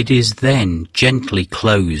 It is then gently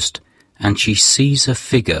closed, and she sees a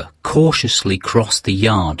figure cautiously cross the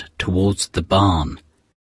yard towards the barn.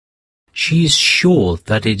 She is sure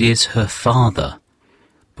that it is her father,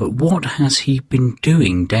 but what has he been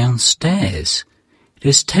doing downstairs? It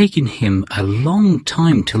has taken him a long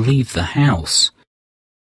time to leave the house.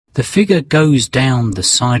 The figure goes down the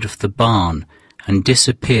side of the barn and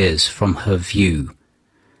disappears from her view.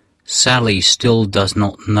 Sally still does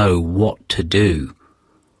not know what to do.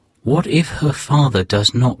 What if her father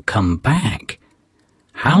does not come back?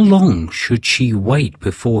 How long should she wait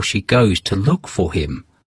before she goes to look for him?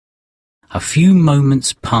 A few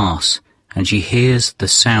moments pass, and she hears the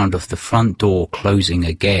sound of the front door closing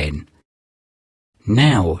again.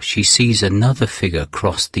 Now she sees another figure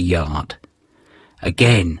cross the yard.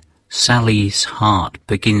 Again, Sally's heart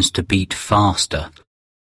begins to beat faster.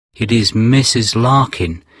 It is Mrs.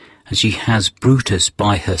 Larkin, and she has Brutus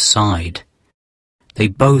by her side. They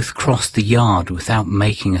both cross the yard without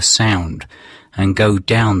making a sound and go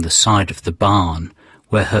down the side of the barn,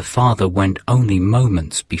 where her father went only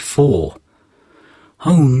moments before.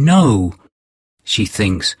 Oh no, she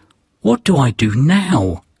thinks, what do I do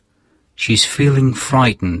now? She's feeling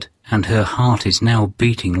frightened, and her heart is now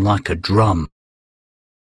beating like a drum.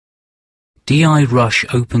 D.I. Rush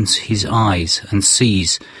opens his eyes and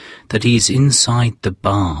sees that he is inside the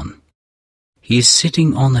barn. He is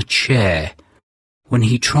sitting on a chair. When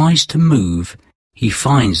he tries to move, he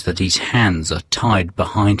finds that his hands are tied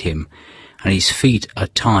behind him and his feet are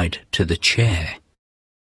tied to the chair.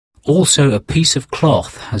 Also, a piece of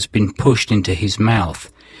cloth has been pushed into his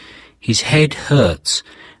mouth. His head hurts,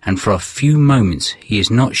 and for a few moments he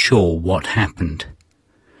is not sure what happened.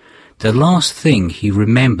 The last thing he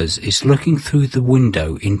remembers is looking through the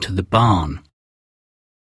window into the barn.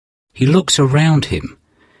 He looks around him.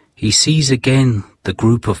 He sees again the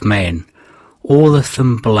group of men, all of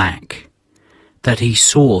them black, that he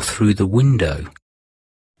saw through the window.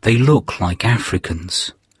 They look like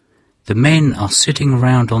Africans. The men are sitting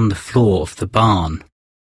around on the floor of the barn.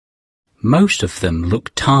 Most of them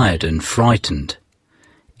look tired and frightened.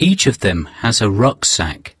 Each of them has a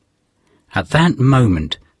rucksack. At that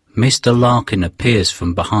moment, Mr. Larkin appears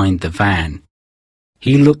from behind the van.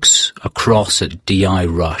 He looks across at D.I.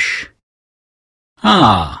 Rush.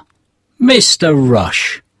 "Ah, Mr.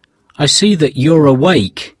 Rush, I see that you're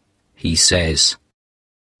awake," he says.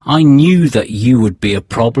 "I knew that you would be a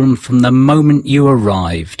problem from the moment you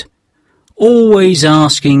arrived. Always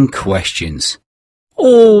asking questions.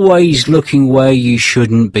 Always looking where you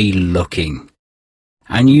shouldn't be looking.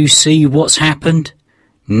 And you see what's happened?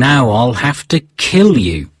 Now I'll have to kill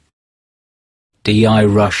you." D.I.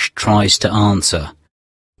 Rush tries to answer,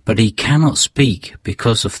 but he cannot speak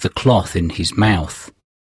because of the cloth in his mouth.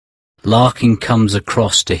 Larkin comes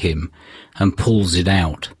across to him and pulls it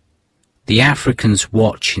out. The Africans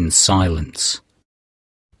watch in silence.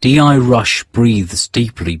 D.I. Rush breathes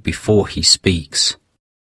deeply before he speaks.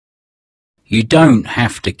 "You don't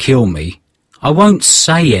have to kill me. I won't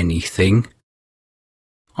say anything.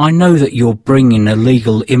 I know that you're bringing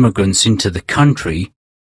illegal immigrants into the country,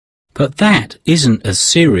 but that isn't as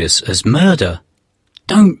serious as murder.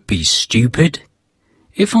 Don't be stupid.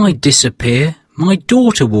 If I disappear, my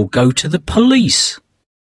daughter will go to the police."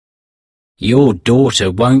 "Your daughter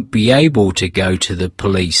won't be able to go to the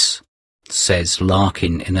police," says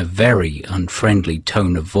Larkin in a very unfriendly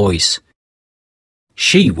tone of voice.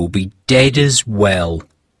 "She will be dead as well."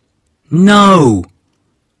 "No,"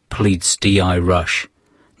 pleads D.I. Rush.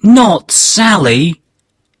 "Not Sally."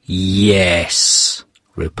 "Yes,"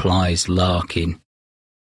 replies Larkin.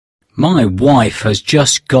 "My wife has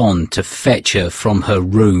just gone to fetch her from her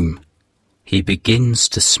room." He begins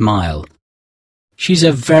to smile. "She's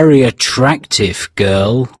a very attractive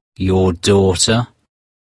girl, your daughter.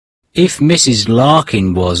 If Mrs.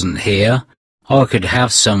 Larkin wasn't here, I could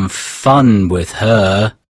have some fun with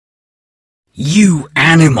her." "You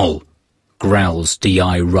animal!" growls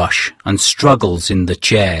D.I. Rush and struggles in the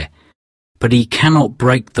chair, but he cannot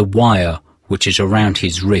break the wire which is around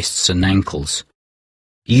his wrists and ankles.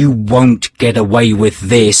 "You won't get away with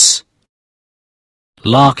this!"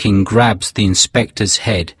 Larkin grabs the inspector's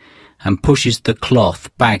head and pushes the cloth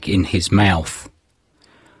back in his mouth.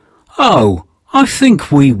 "Oh, I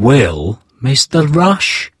think we will, Mr.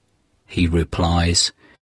 Rush," he replies.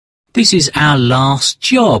 "This is our last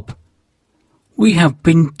job. We have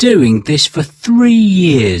been doing this for 3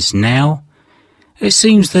 years now. It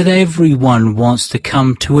seems that everyone wants to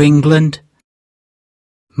come to England.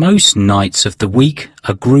 Most nights of the week,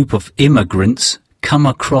 a group of immigrants come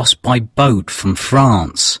across by boat from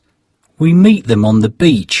France. We meet them on the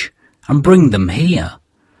beach and bring them here.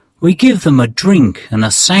 We give them a drink and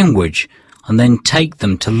a sandwich and then take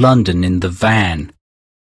them to London in the van.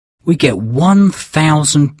 We get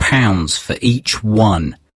 £1,000 for each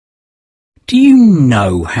one. Do you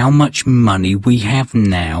know how much money we have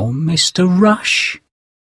now, Mr. Rush?"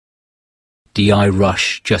 D.I.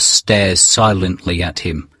 Rush just stares silently at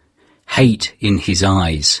him, hate in his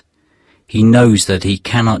eyes. He knows that he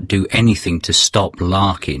cannot do anything to stop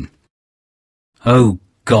Larkin. "Oh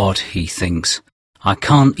God," he thinks, "I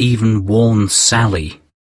can't even warn Sally."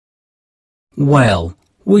 "Well,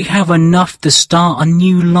 We have enough to start a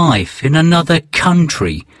new life in another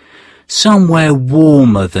country, somewhere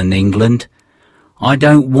warmer than England. I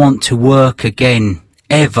don't want to work again,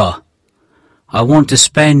 ever. I want to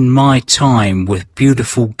spend my time with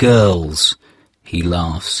beautiful girls," he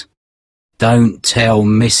laughs. "Don't tell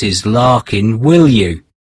Mrs. Larkin, will you?"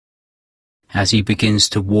 As he begins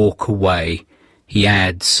to walk away, he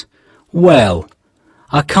adds, "Well,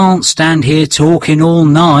 I can't stand here talking all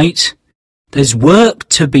night. There's work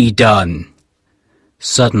to be done."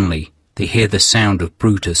 Suddenly, they hear the sound of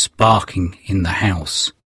Brutus barking in the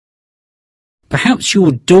house. "Perhaps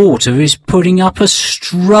your daughter is putting up a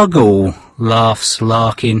struggle," laughs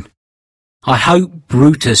Larkin. "I hope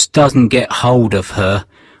Brutus doesn't get hold of her.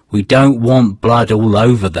 We don't want blood all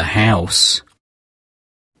over the house."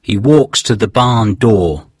 He walks to the barn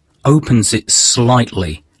door, opens it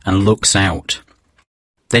slightly and looks out.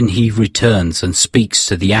 Then he returns and speaks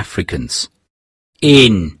to the Africans.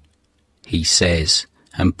 "In," he says,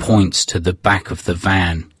 and points to the back of the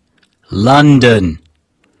van. "London."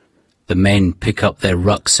 The men pick up their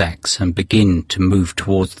rucksacks and begin to move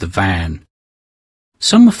towards the van.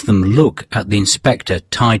 Some of them look at the inspector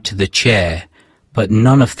tied to the chair, but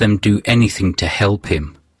none of them do anything to help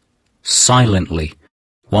him. Silently,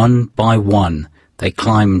 one by one, they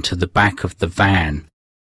climb to the back of the van.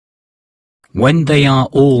 When they are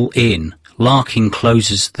all in, Larkin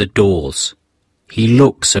closes the doors. He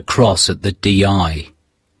looks across at the DI.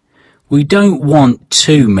 "We don't want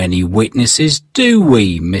too many witnesses, do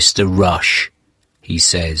we, Mr. Rush?" he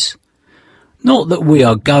says. "Not that we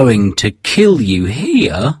are going to kill you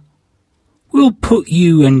here. We'll put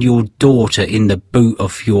you and your daughter in the boot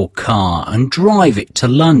of your car and drive it to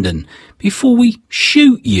London before we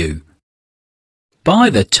shoot you. By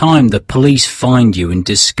the time the police find you and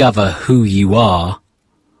discover who you are,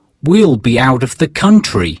 we'll be out of the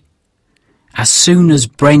country. As soon as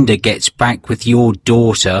Brenda gets back with your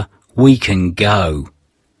daughter, we can go."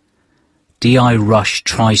 D.I. Rush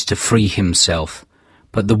tries to free himself,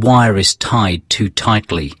 but the wire is tied too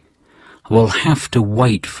tightly. "I will have to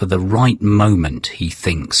wait for the right moment," he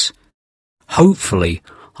thinks. "Hopefully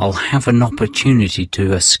I'll have an opportunity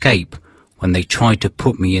to escape when they try to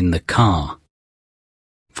put me in the car."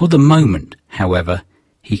 For the moment, however,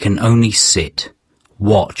 he can only sit,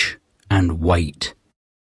 watch and wait.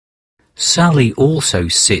 Sally also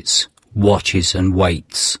sits, watches and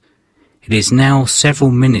waits. It is now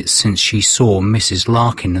several minutes since she saw Mrs.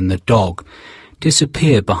 Larkin and the dog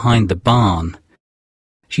disappear behind the barn.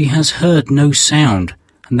 She has heard no sound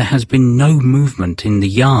and there has been no movement in the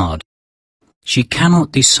yard. She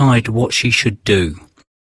cannot decide what she should do.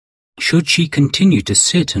 Should she continue to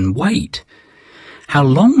sit and wait? How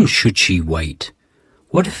long should she wait?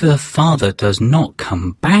 What if her father does not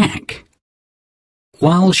come back?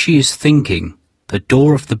 While she is thinking, the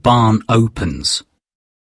door of the barn opens.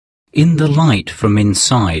 In the light from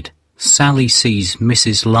inside, Sally sees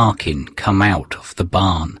Mrs. Larkin come out of the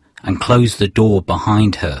barn and close the door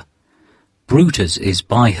behind her. Brutus is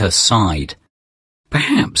by her side.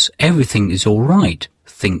 Perhaps everything is all right,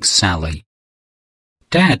 thinks Sally.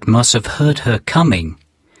 Dad must have heard her coming.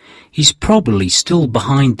 He's probably still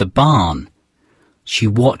behind the barn. She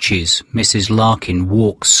watches Mrs. Larkin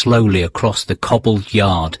walk slowly across the cobbled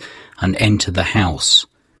yard and enter the house.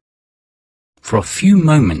 For a few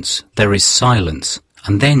moments there is silence,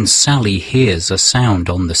 and then Sally hears a sound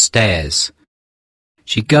on the stairs.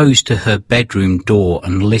 She goes to her bedroom door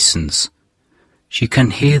and listens. She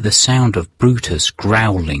can hear the sound of Brutus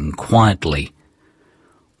growling quietly.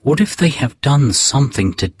 What if they have done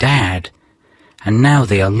something to Dad, and now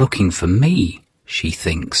they are looking for me, she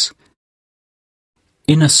thinks.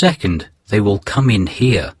 In a second they will come in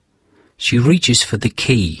here. She reaches for the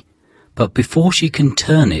key, but before she can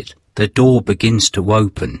turn it, the door begins to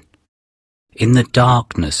open. In the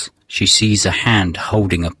darkness, she sees a hand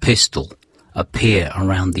holding a pistol appear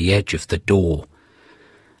around the edge of the door.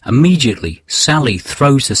 Immediately, Sally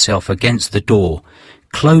throws herself against the door,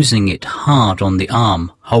 closing it hard on the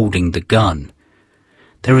arm holding the gun.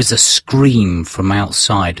 There is a scream from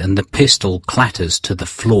outside and the pistol clatters to the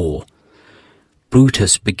floor.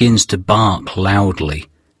 Brutus begins to bark loudly.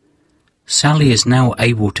 Sally is now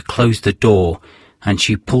able to close the door, and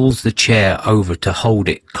she pulls the chair over to hold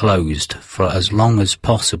it closed for as long as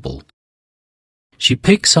possible. She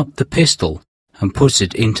picks up the pistol and puts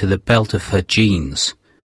it into the belt of her jeans.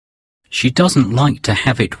 She doesn't like to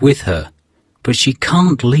have it with her, but she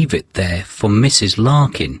can't leave it there for Mrs.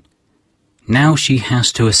 Larkin. Now she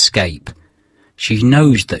has to escape. She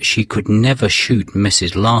knows that she could never shoot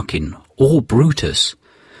Mrs. Larkin or Brutus,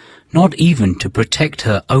 not even to protect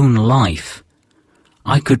her own life.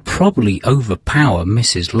 I could probably overpower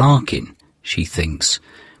Mrs. Larkin, she thinks,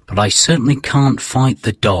 but I certainly can't fight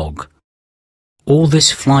the dog. All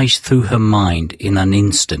this flies through her mind in an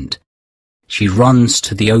instant. She runs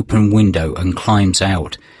to the open window and climbs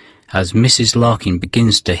out as Mrs. Larkin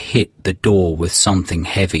begins to hit the door with something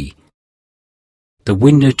heavy. The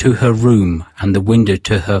window to her room and the window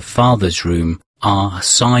to her father's room are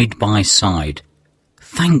side by side.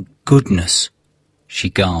 Thank goodness, she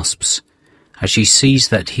gasps, as she sees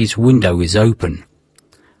that his window is open.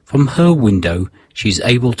 From her window, she's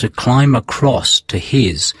able to climb across to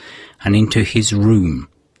his and into his room.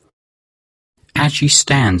 As she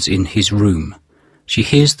stands in his room, she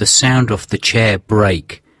hears the sound of the chair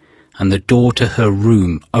break, and the door to her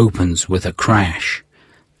room opens with a crash.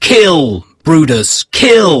 "Kill, Brutus,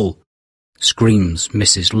 kill!" screams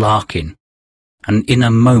Mrs. Larkin, and in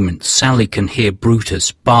a moment Sally can hear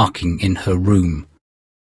Brutus barking in her room.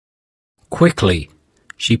 Quickly,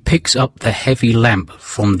 she picks up the heavy lamp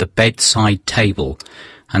from the bedside table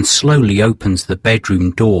and slowly opens the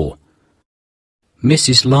bedroom door.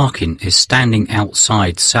 Mrs. Larkin is standing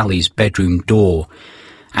outside Sally's bedroom door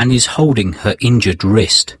and is holding her injured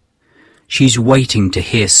wrist. She's waiting to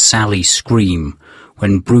hear Sally scream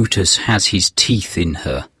when Brutus has his teeth in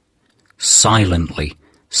her. Silently,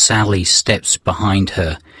 Sally steps behind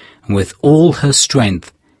her and with all her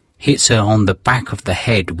strength hits her on the back of the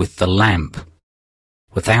head with the lamp.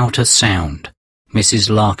 Without a sound, Mrs.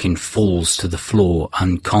 Larkin falls to the floor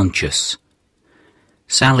unconscious.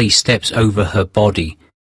 Sally steps over her body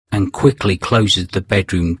and quickly closes the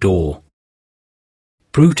bedroom door.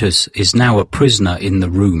 Brutus is now a prisoner in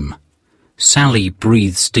the room. Sally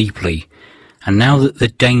breathes deeply, and now that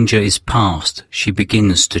the danger is past, she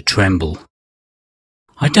begins to tremble.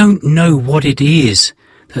 "I don't know what it is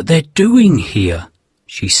that they're doing here,"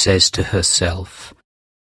 she says to herself.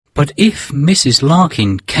 "But if Mrs.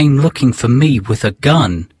 Larkin came looking for me with a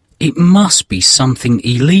gun, it must be something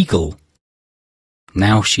illegal."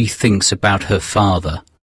 Now she thinks about her father.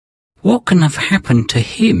 What can have happened to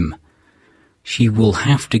him? She will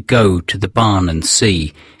have to go to the barn and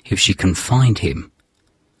see if she can find him.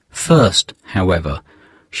 First, however,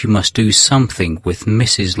 she must do something with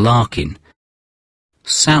Mrs. Larkin.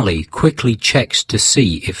 Sally quickly checks to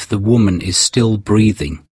see if the woman is still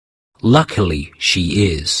breathing. Luckily, she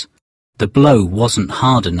is. The blow wasn't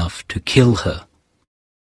hard enough to kill her.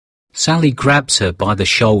 Sally grabs her by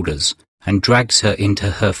the shoulders and drags her into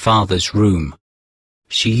her father's room.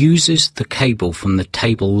 She uses the cable from the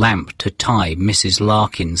table lamp to tie Mrs.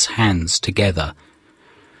 Larkin's hands together.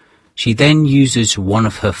 She then uses one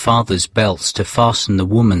of her father's belts to fasten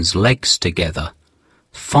the woman's legs together.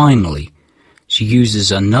 Finally, she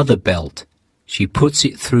uses another belt. She puts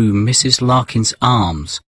it through Mrs. Larkin's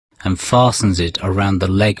arms and fastens it around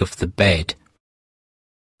the leg of the bed.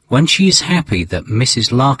 When she is happy that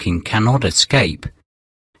Mrs. Larkin cannot escape,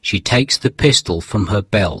 she takes the pistol from her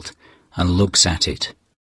belt and looks at it.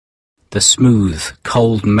 The smooth,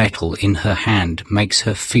 cold metal in her hand makes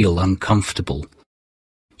her feel uncomfortable.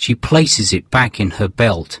 She places it back in her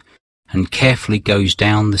belt and carefully goes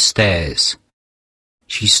down the stairs.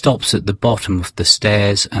 She stops at the bottom of the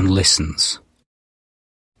stairs and listens.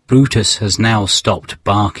 Brutus has now stopped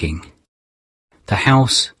barking. The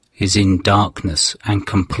house is in darkness and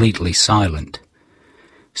completely silent.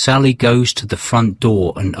 Sally goes to the front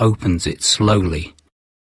door and opens it slowly.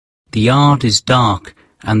 The yard is dark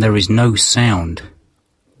and there is no sound.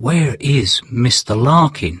 Where is Mr.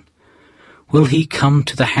 Larkin? Will he come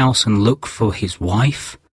to the house and look for his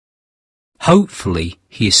wife? Hopefully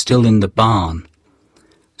he is still in the barn.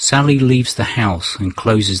 Sally leaves the house and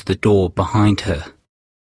closes the door behind her.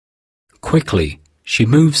 Quickly, she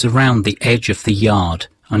moves around the edge of the yard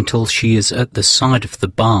until she is at the side of the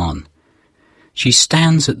barn. She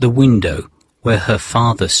stands at the window where her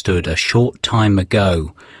father stood a short time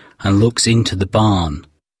ago and looks into the barn.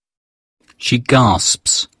 She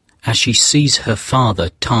gasps as she sees her father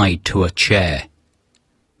tied to a chair.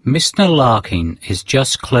 Mr. Larkin is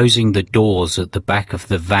just closing the doors at the back of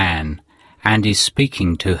the van and is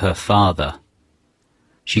speaking to her father.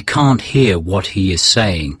 She can't hear what he is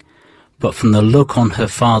saying, but from the look on her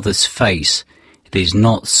father's face, it is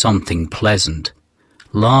not something pleasant.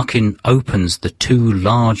 Larkin opens the two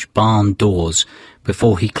large barn doors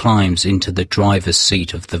before he climbs into the driver's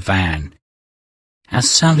seat of the van. As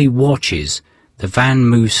Sally watches, the van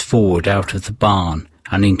moves forward out of the barn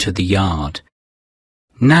and into the yard.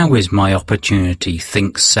 Now is my opportunity,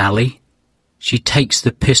 thinks Sally. She takes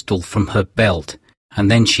the pistol from her belt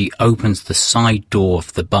and then she opens the side door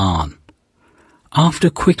of the barn. After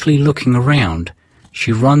quickly looking around,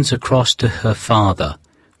 she runs across to her father,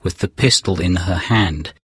 with the pistol in her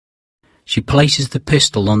hand. She places the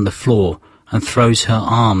pistol on the floor and throws her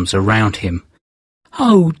arms around him.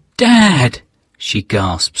 "Oh, Dad!" she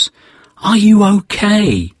gasps. "Are you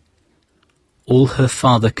okay?" All her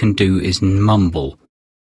father can do is mumble.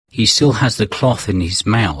 He still has the cloth in his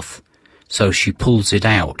mouth, so she pulls it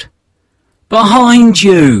out. "Behind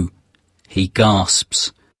you!" he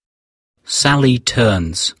gasps. Sally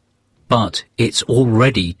turns, but it's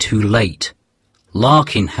already too late.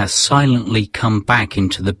 Larkin has silently come back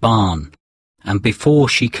into the barn, and before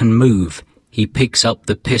she can move, he picks up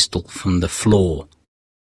the pistol from the floor.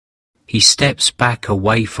 He steps back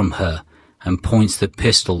away from her and points the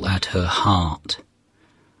pistol at her heart.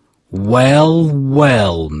 "Well,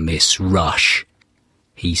 well, Miss Rush,"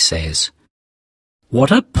 he says.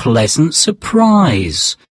 "What a pleasant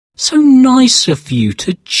surprise! So nice of you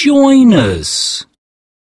to join us."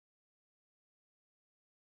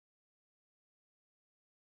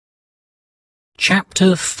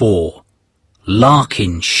 Chapter 4.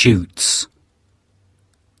 Larkin shoots.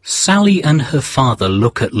 Sally and her father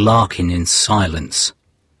look at Larkin in silence.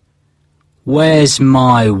 "Where's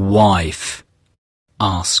my wife?"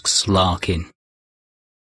 asks Larkin.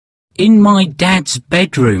 "In my dad's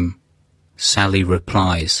bedroom," Sally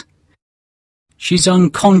replies. "She's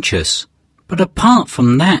unconscious, but apart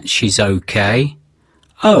from that she's okay.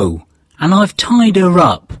 Oh, and I've tied her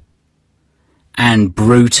up." "And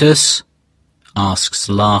Brutus?" asks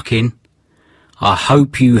Larkin. "I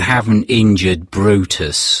hope you haven't injured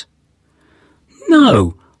Brutus."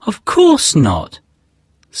 "No, of course not,"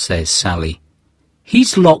 says Sally.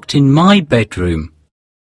 "He's locked in my bedroom."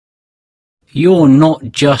 "You're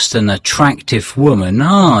not just an attractive woman,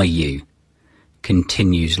 are you?"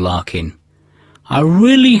 continues Larkin. "I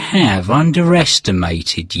really have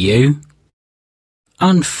underestimated you.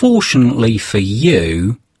 Unfortunately for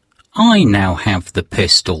you, I now have the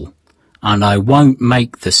pistol, and I won't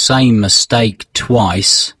make the same mistake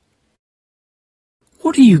twice."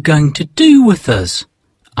 "What are you going to do with us?"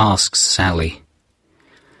 asks Sally.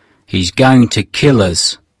 "He's going to kill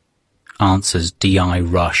us," answers D.I.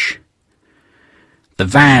 Rush. "The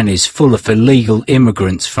van is full of illegal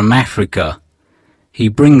immigrants from Africa. He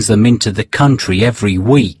brings them into the country every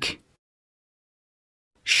week."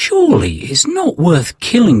 "Surely it's not worth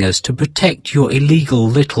killing us to protect your illegal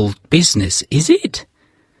little business, is it?"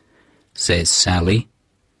 says Sally.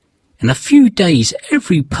 "In a few days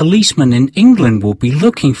every policeman in England will be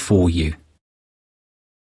looking for you."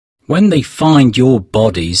 "When they find your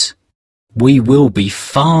bodies, we will be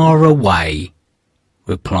far away,"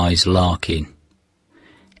 replies Larkin.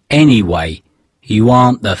 "Anyway, you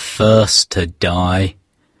aren't the first to die.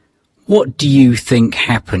 What do you think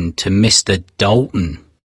happened to Mr. Dalton?"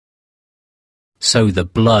 "So the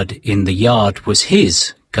blood in the yard was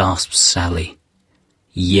his," gasps Sally.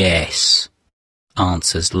 "Yes,"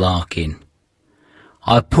 answers Larkin.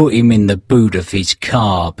 "I put him in the boot of his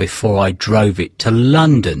car before I drove it to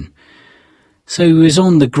London. So he was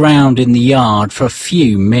on the ground in the yard for a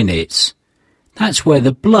few minutes. That's where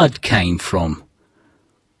the blood came from.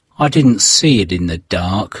 I didn't see it in the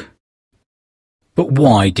dark." "But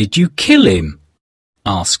why did you kill him?"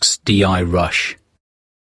 asks D.I. Rush.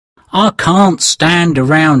 "I can't stand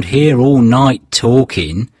around here all night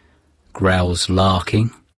talking," growls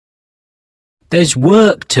Larkin. "There's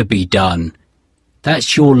work to be done.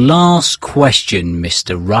 That's your last question,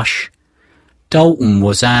 Mr. Rush. Dalton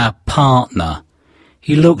was our partner.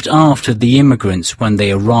 He looked after the immigrants when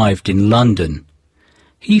they arrived in London.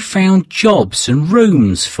 He found jobs and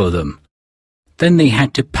rooms for them. Then they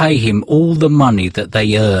had to pay him all the money that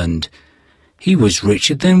they earned. He was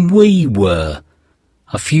richer than we were.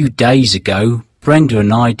 A few days ago, Brenda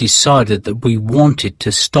and I decided that we wanted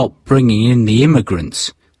to stop bringing in the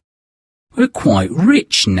immigrants. We're quite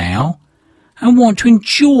rich now and want to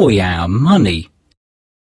enjoy our money.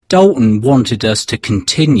 Dalton wanted us to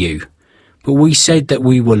continue, but we said that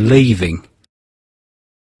we were leaving.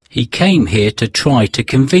 He came here to try to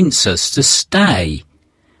convince us to stay.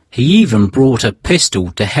 He even brought a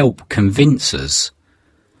pistol to help convince us."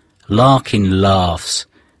 Larkin laughs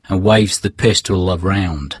and waves the pistol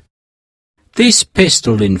around. "This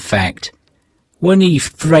pistol, in fact, when he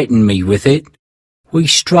threatened me with it, we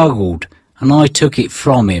struggled and I took it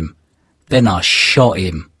from him. Then I shot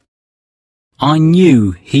him. I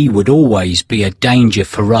knew he would always be a danger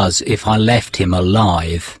for us if I left him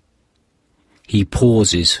alive." He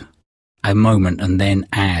pauses a moment and then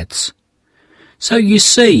adds, "So you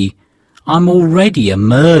see, I'm already a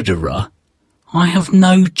murderer. I have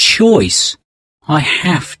no choice. I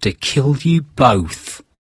have to kill you both."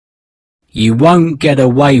 "You won't get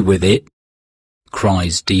away with it,"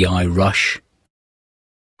 cries D.I. Rush.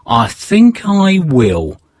 I think I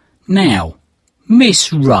will. Now,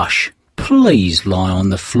 Miss Rush, please lie on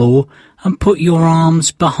the floor and put your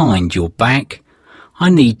arms behind your back. I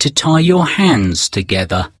need to tie your hands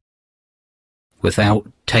together."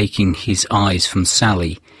 Without taking his eyes from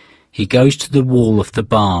Sally, he goes to the wall of the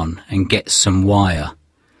barn and gets some wire.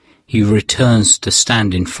 He returns to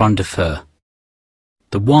stand in front of her,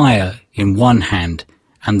 the wire in one hand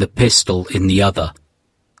and the pistol in the other.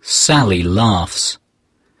 Sally laughs.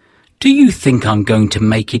 "Do you think I'm going to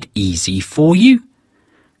make it easy for you?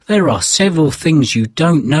 There are several things you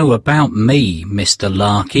don't know about me, Mr.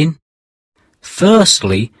 Larkin.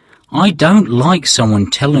 Firstly, I don't like someone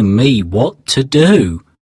telling me what to do.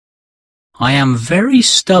 I am very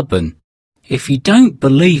stubborn. If you don't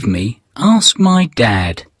believe me, ask my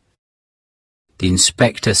dad." The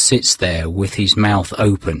inspector sits there with his mouth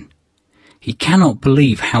open. He cannot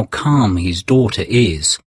believe how calm his daughter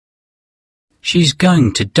is. She's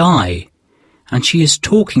going to die, and she is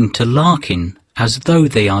talking to Larkin as though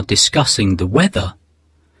they are discussing the weather.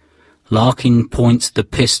 Larkin points the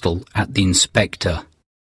pistol at the inspector.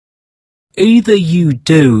 "Either you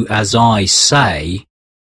do as I say,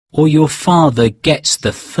 or your father gets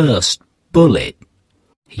the first bullet,"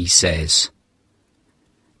 he says.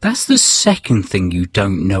 "That's the second thing you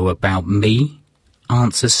don't know about me,"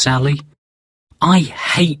 answers Sally. "I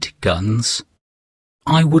hate guns.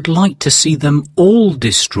 I would like to see them all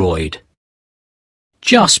destroyed."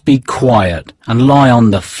 "Just be quiet and lie on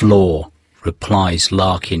the floor," replies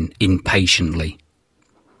Larkin impatiently.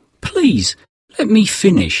 "Please, let me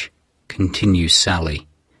finish," continues Sally.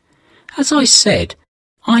 "As I said,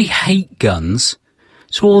 I hate guns,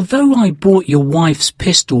 so although I brought your wife's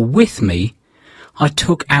pistol with me, I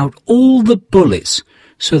took out all the bullets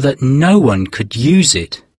so that no one could use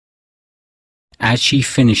it." As she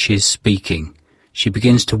finishes speaking, she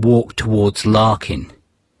begins to walk towards Larkin.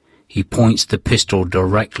 He points the pistol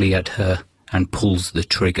directly at her and pulls the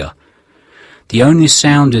trigger. The only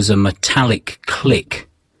sound is a metallic click.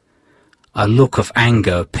 A look of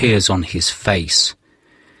anger appears on his face.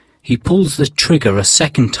 He pulls the trigger a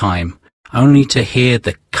second time, only to hear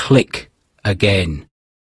the click again.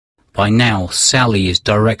 By now, Sally is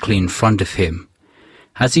directly in front of him.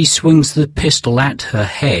 As he swings the pistol at her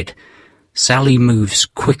head, Sally moves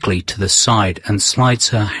quickly to the side and slides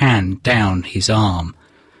her hand down his arm.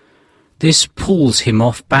 This pulls him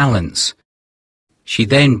off balance. She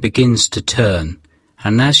then begins to turn,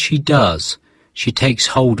 and as she does, she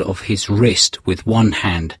takes hold of his wrist with one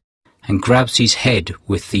hand and grabs his head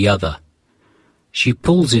with the other. She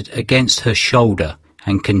pulls it against her shoulder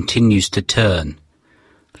and continues to turn.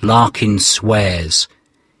 Larkin swears.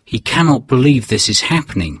 He cannot believe this is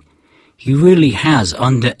happening. He really has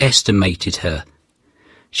underestimated her.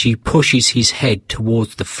 She pushes his head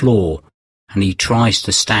towards the floor, and he tries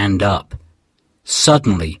to stand up.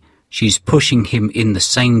 Suddenly, she's pushing him in the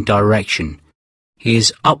same direction. He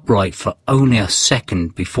is upright for only a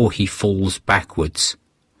second before he falls backwards.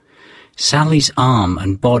 Sally's arm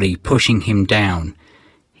and body pushing him down.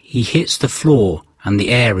 He hits the floor and the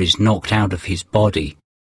air is knocked out of his body.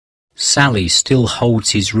 Sally still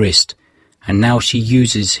holds his wrist, and now she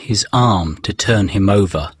uses his arm to turn him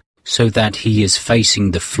over so that he is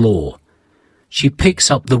facing the floor. She picks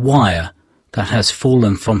up the wire that has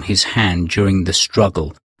fallen from his hand during the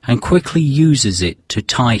struggle and quickly uses it to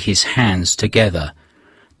tie his hands together.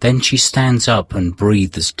 Then she stands up and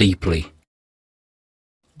breathes deeply.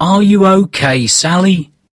 "Are you okay,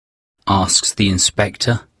 Sally?" asks the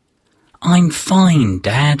inspector. "I'm fine,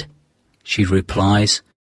 Dad," she replies.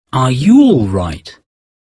 "Are you all right?"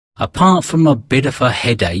 "Apart from a bit of a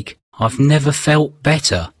headache, I've never felt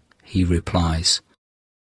better," he replies.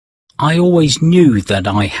 "I always knew that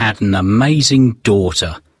I had an amazing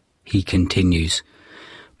daughter," he continues.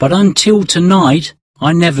 "But until tonight,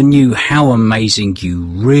 I never knew how amazing you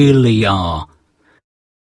really are.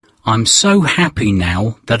 I'm so happy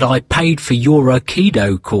now that I paid for your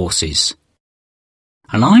Aikido courses.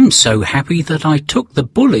 And I'm so happy that I took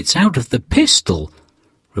the bullets out of the pistol,"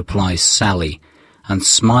 replies Sally, and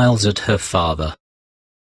smiles at her father.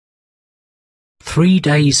 3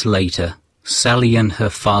 days later, Sally and her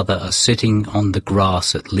father are sitting on the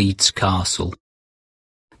grass at Leeds Castle.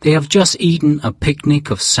 They have just eaten a picnic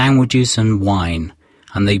of sandwiches and wine,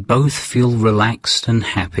 and they both feel relaxed and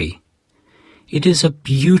happy. It is a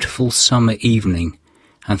beautiful summer evening,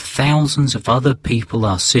 and thousands of other people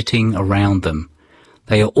are sitting around them.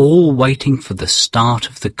 They are all waiting for the start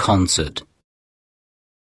of the concert.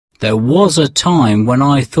 "There was a time when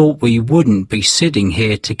I thought we wouldn't be sitting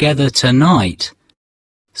here together tonight,"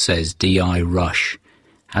 says D.I. Rush,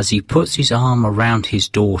 as he puts his arm around his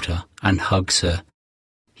daughter and hugs her.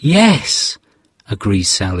 Yes, agrees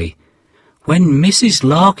Sally. When Mrs.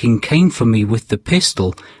 Larkin came for me with the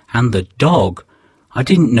pistol and the dog, I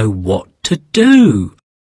didn't know what to do.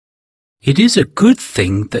 It is a good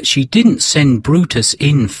thing that she didn't send Brutus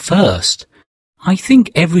in first. I think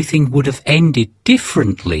everything would have ended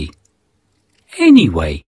differently.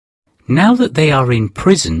 Anyway, now that they are in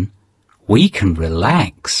prison, we can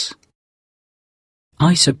relax.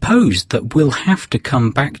 I suppose that we'll have to come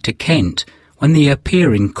back to Kent when they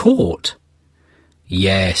appear in court.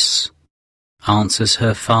 Yes, answers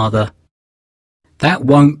her father. That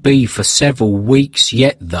won't be for several weeks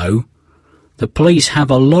yet, though. The police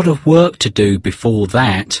have a lot of work to do before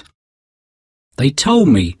that. They told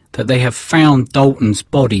me that they have found Dalton's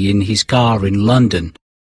body in his car in London,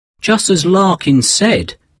 just as Larkin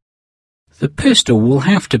said. The pistol will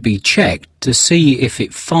have to be checked to see if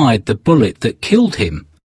it fired the bullet that killed him.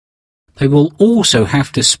 They will also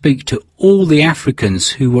have to speak to all the Africans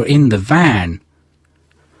who were in the van.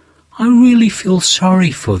 I really feel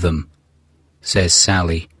sorry for them, says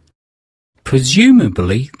Sally.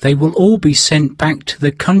 Presumably they will all be sent back to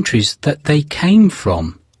the countries that they came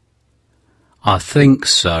from. I think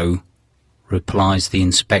so, replies the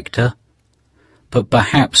inspector, but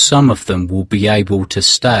perhaps some of them will be able to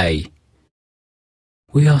stay.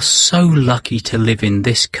 We are so lucky to live in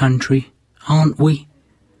this country, aren't we?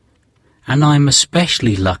 And I'm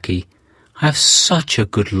especially lucky. I have such a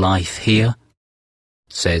good life here,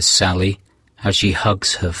 says Sally as she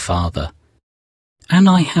hugs her father. And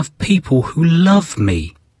I have people who love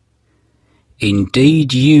me.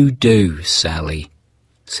 Indeed you do, Sally,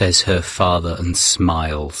 says her father and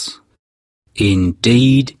smiles.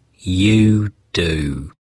 Indeed you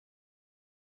do.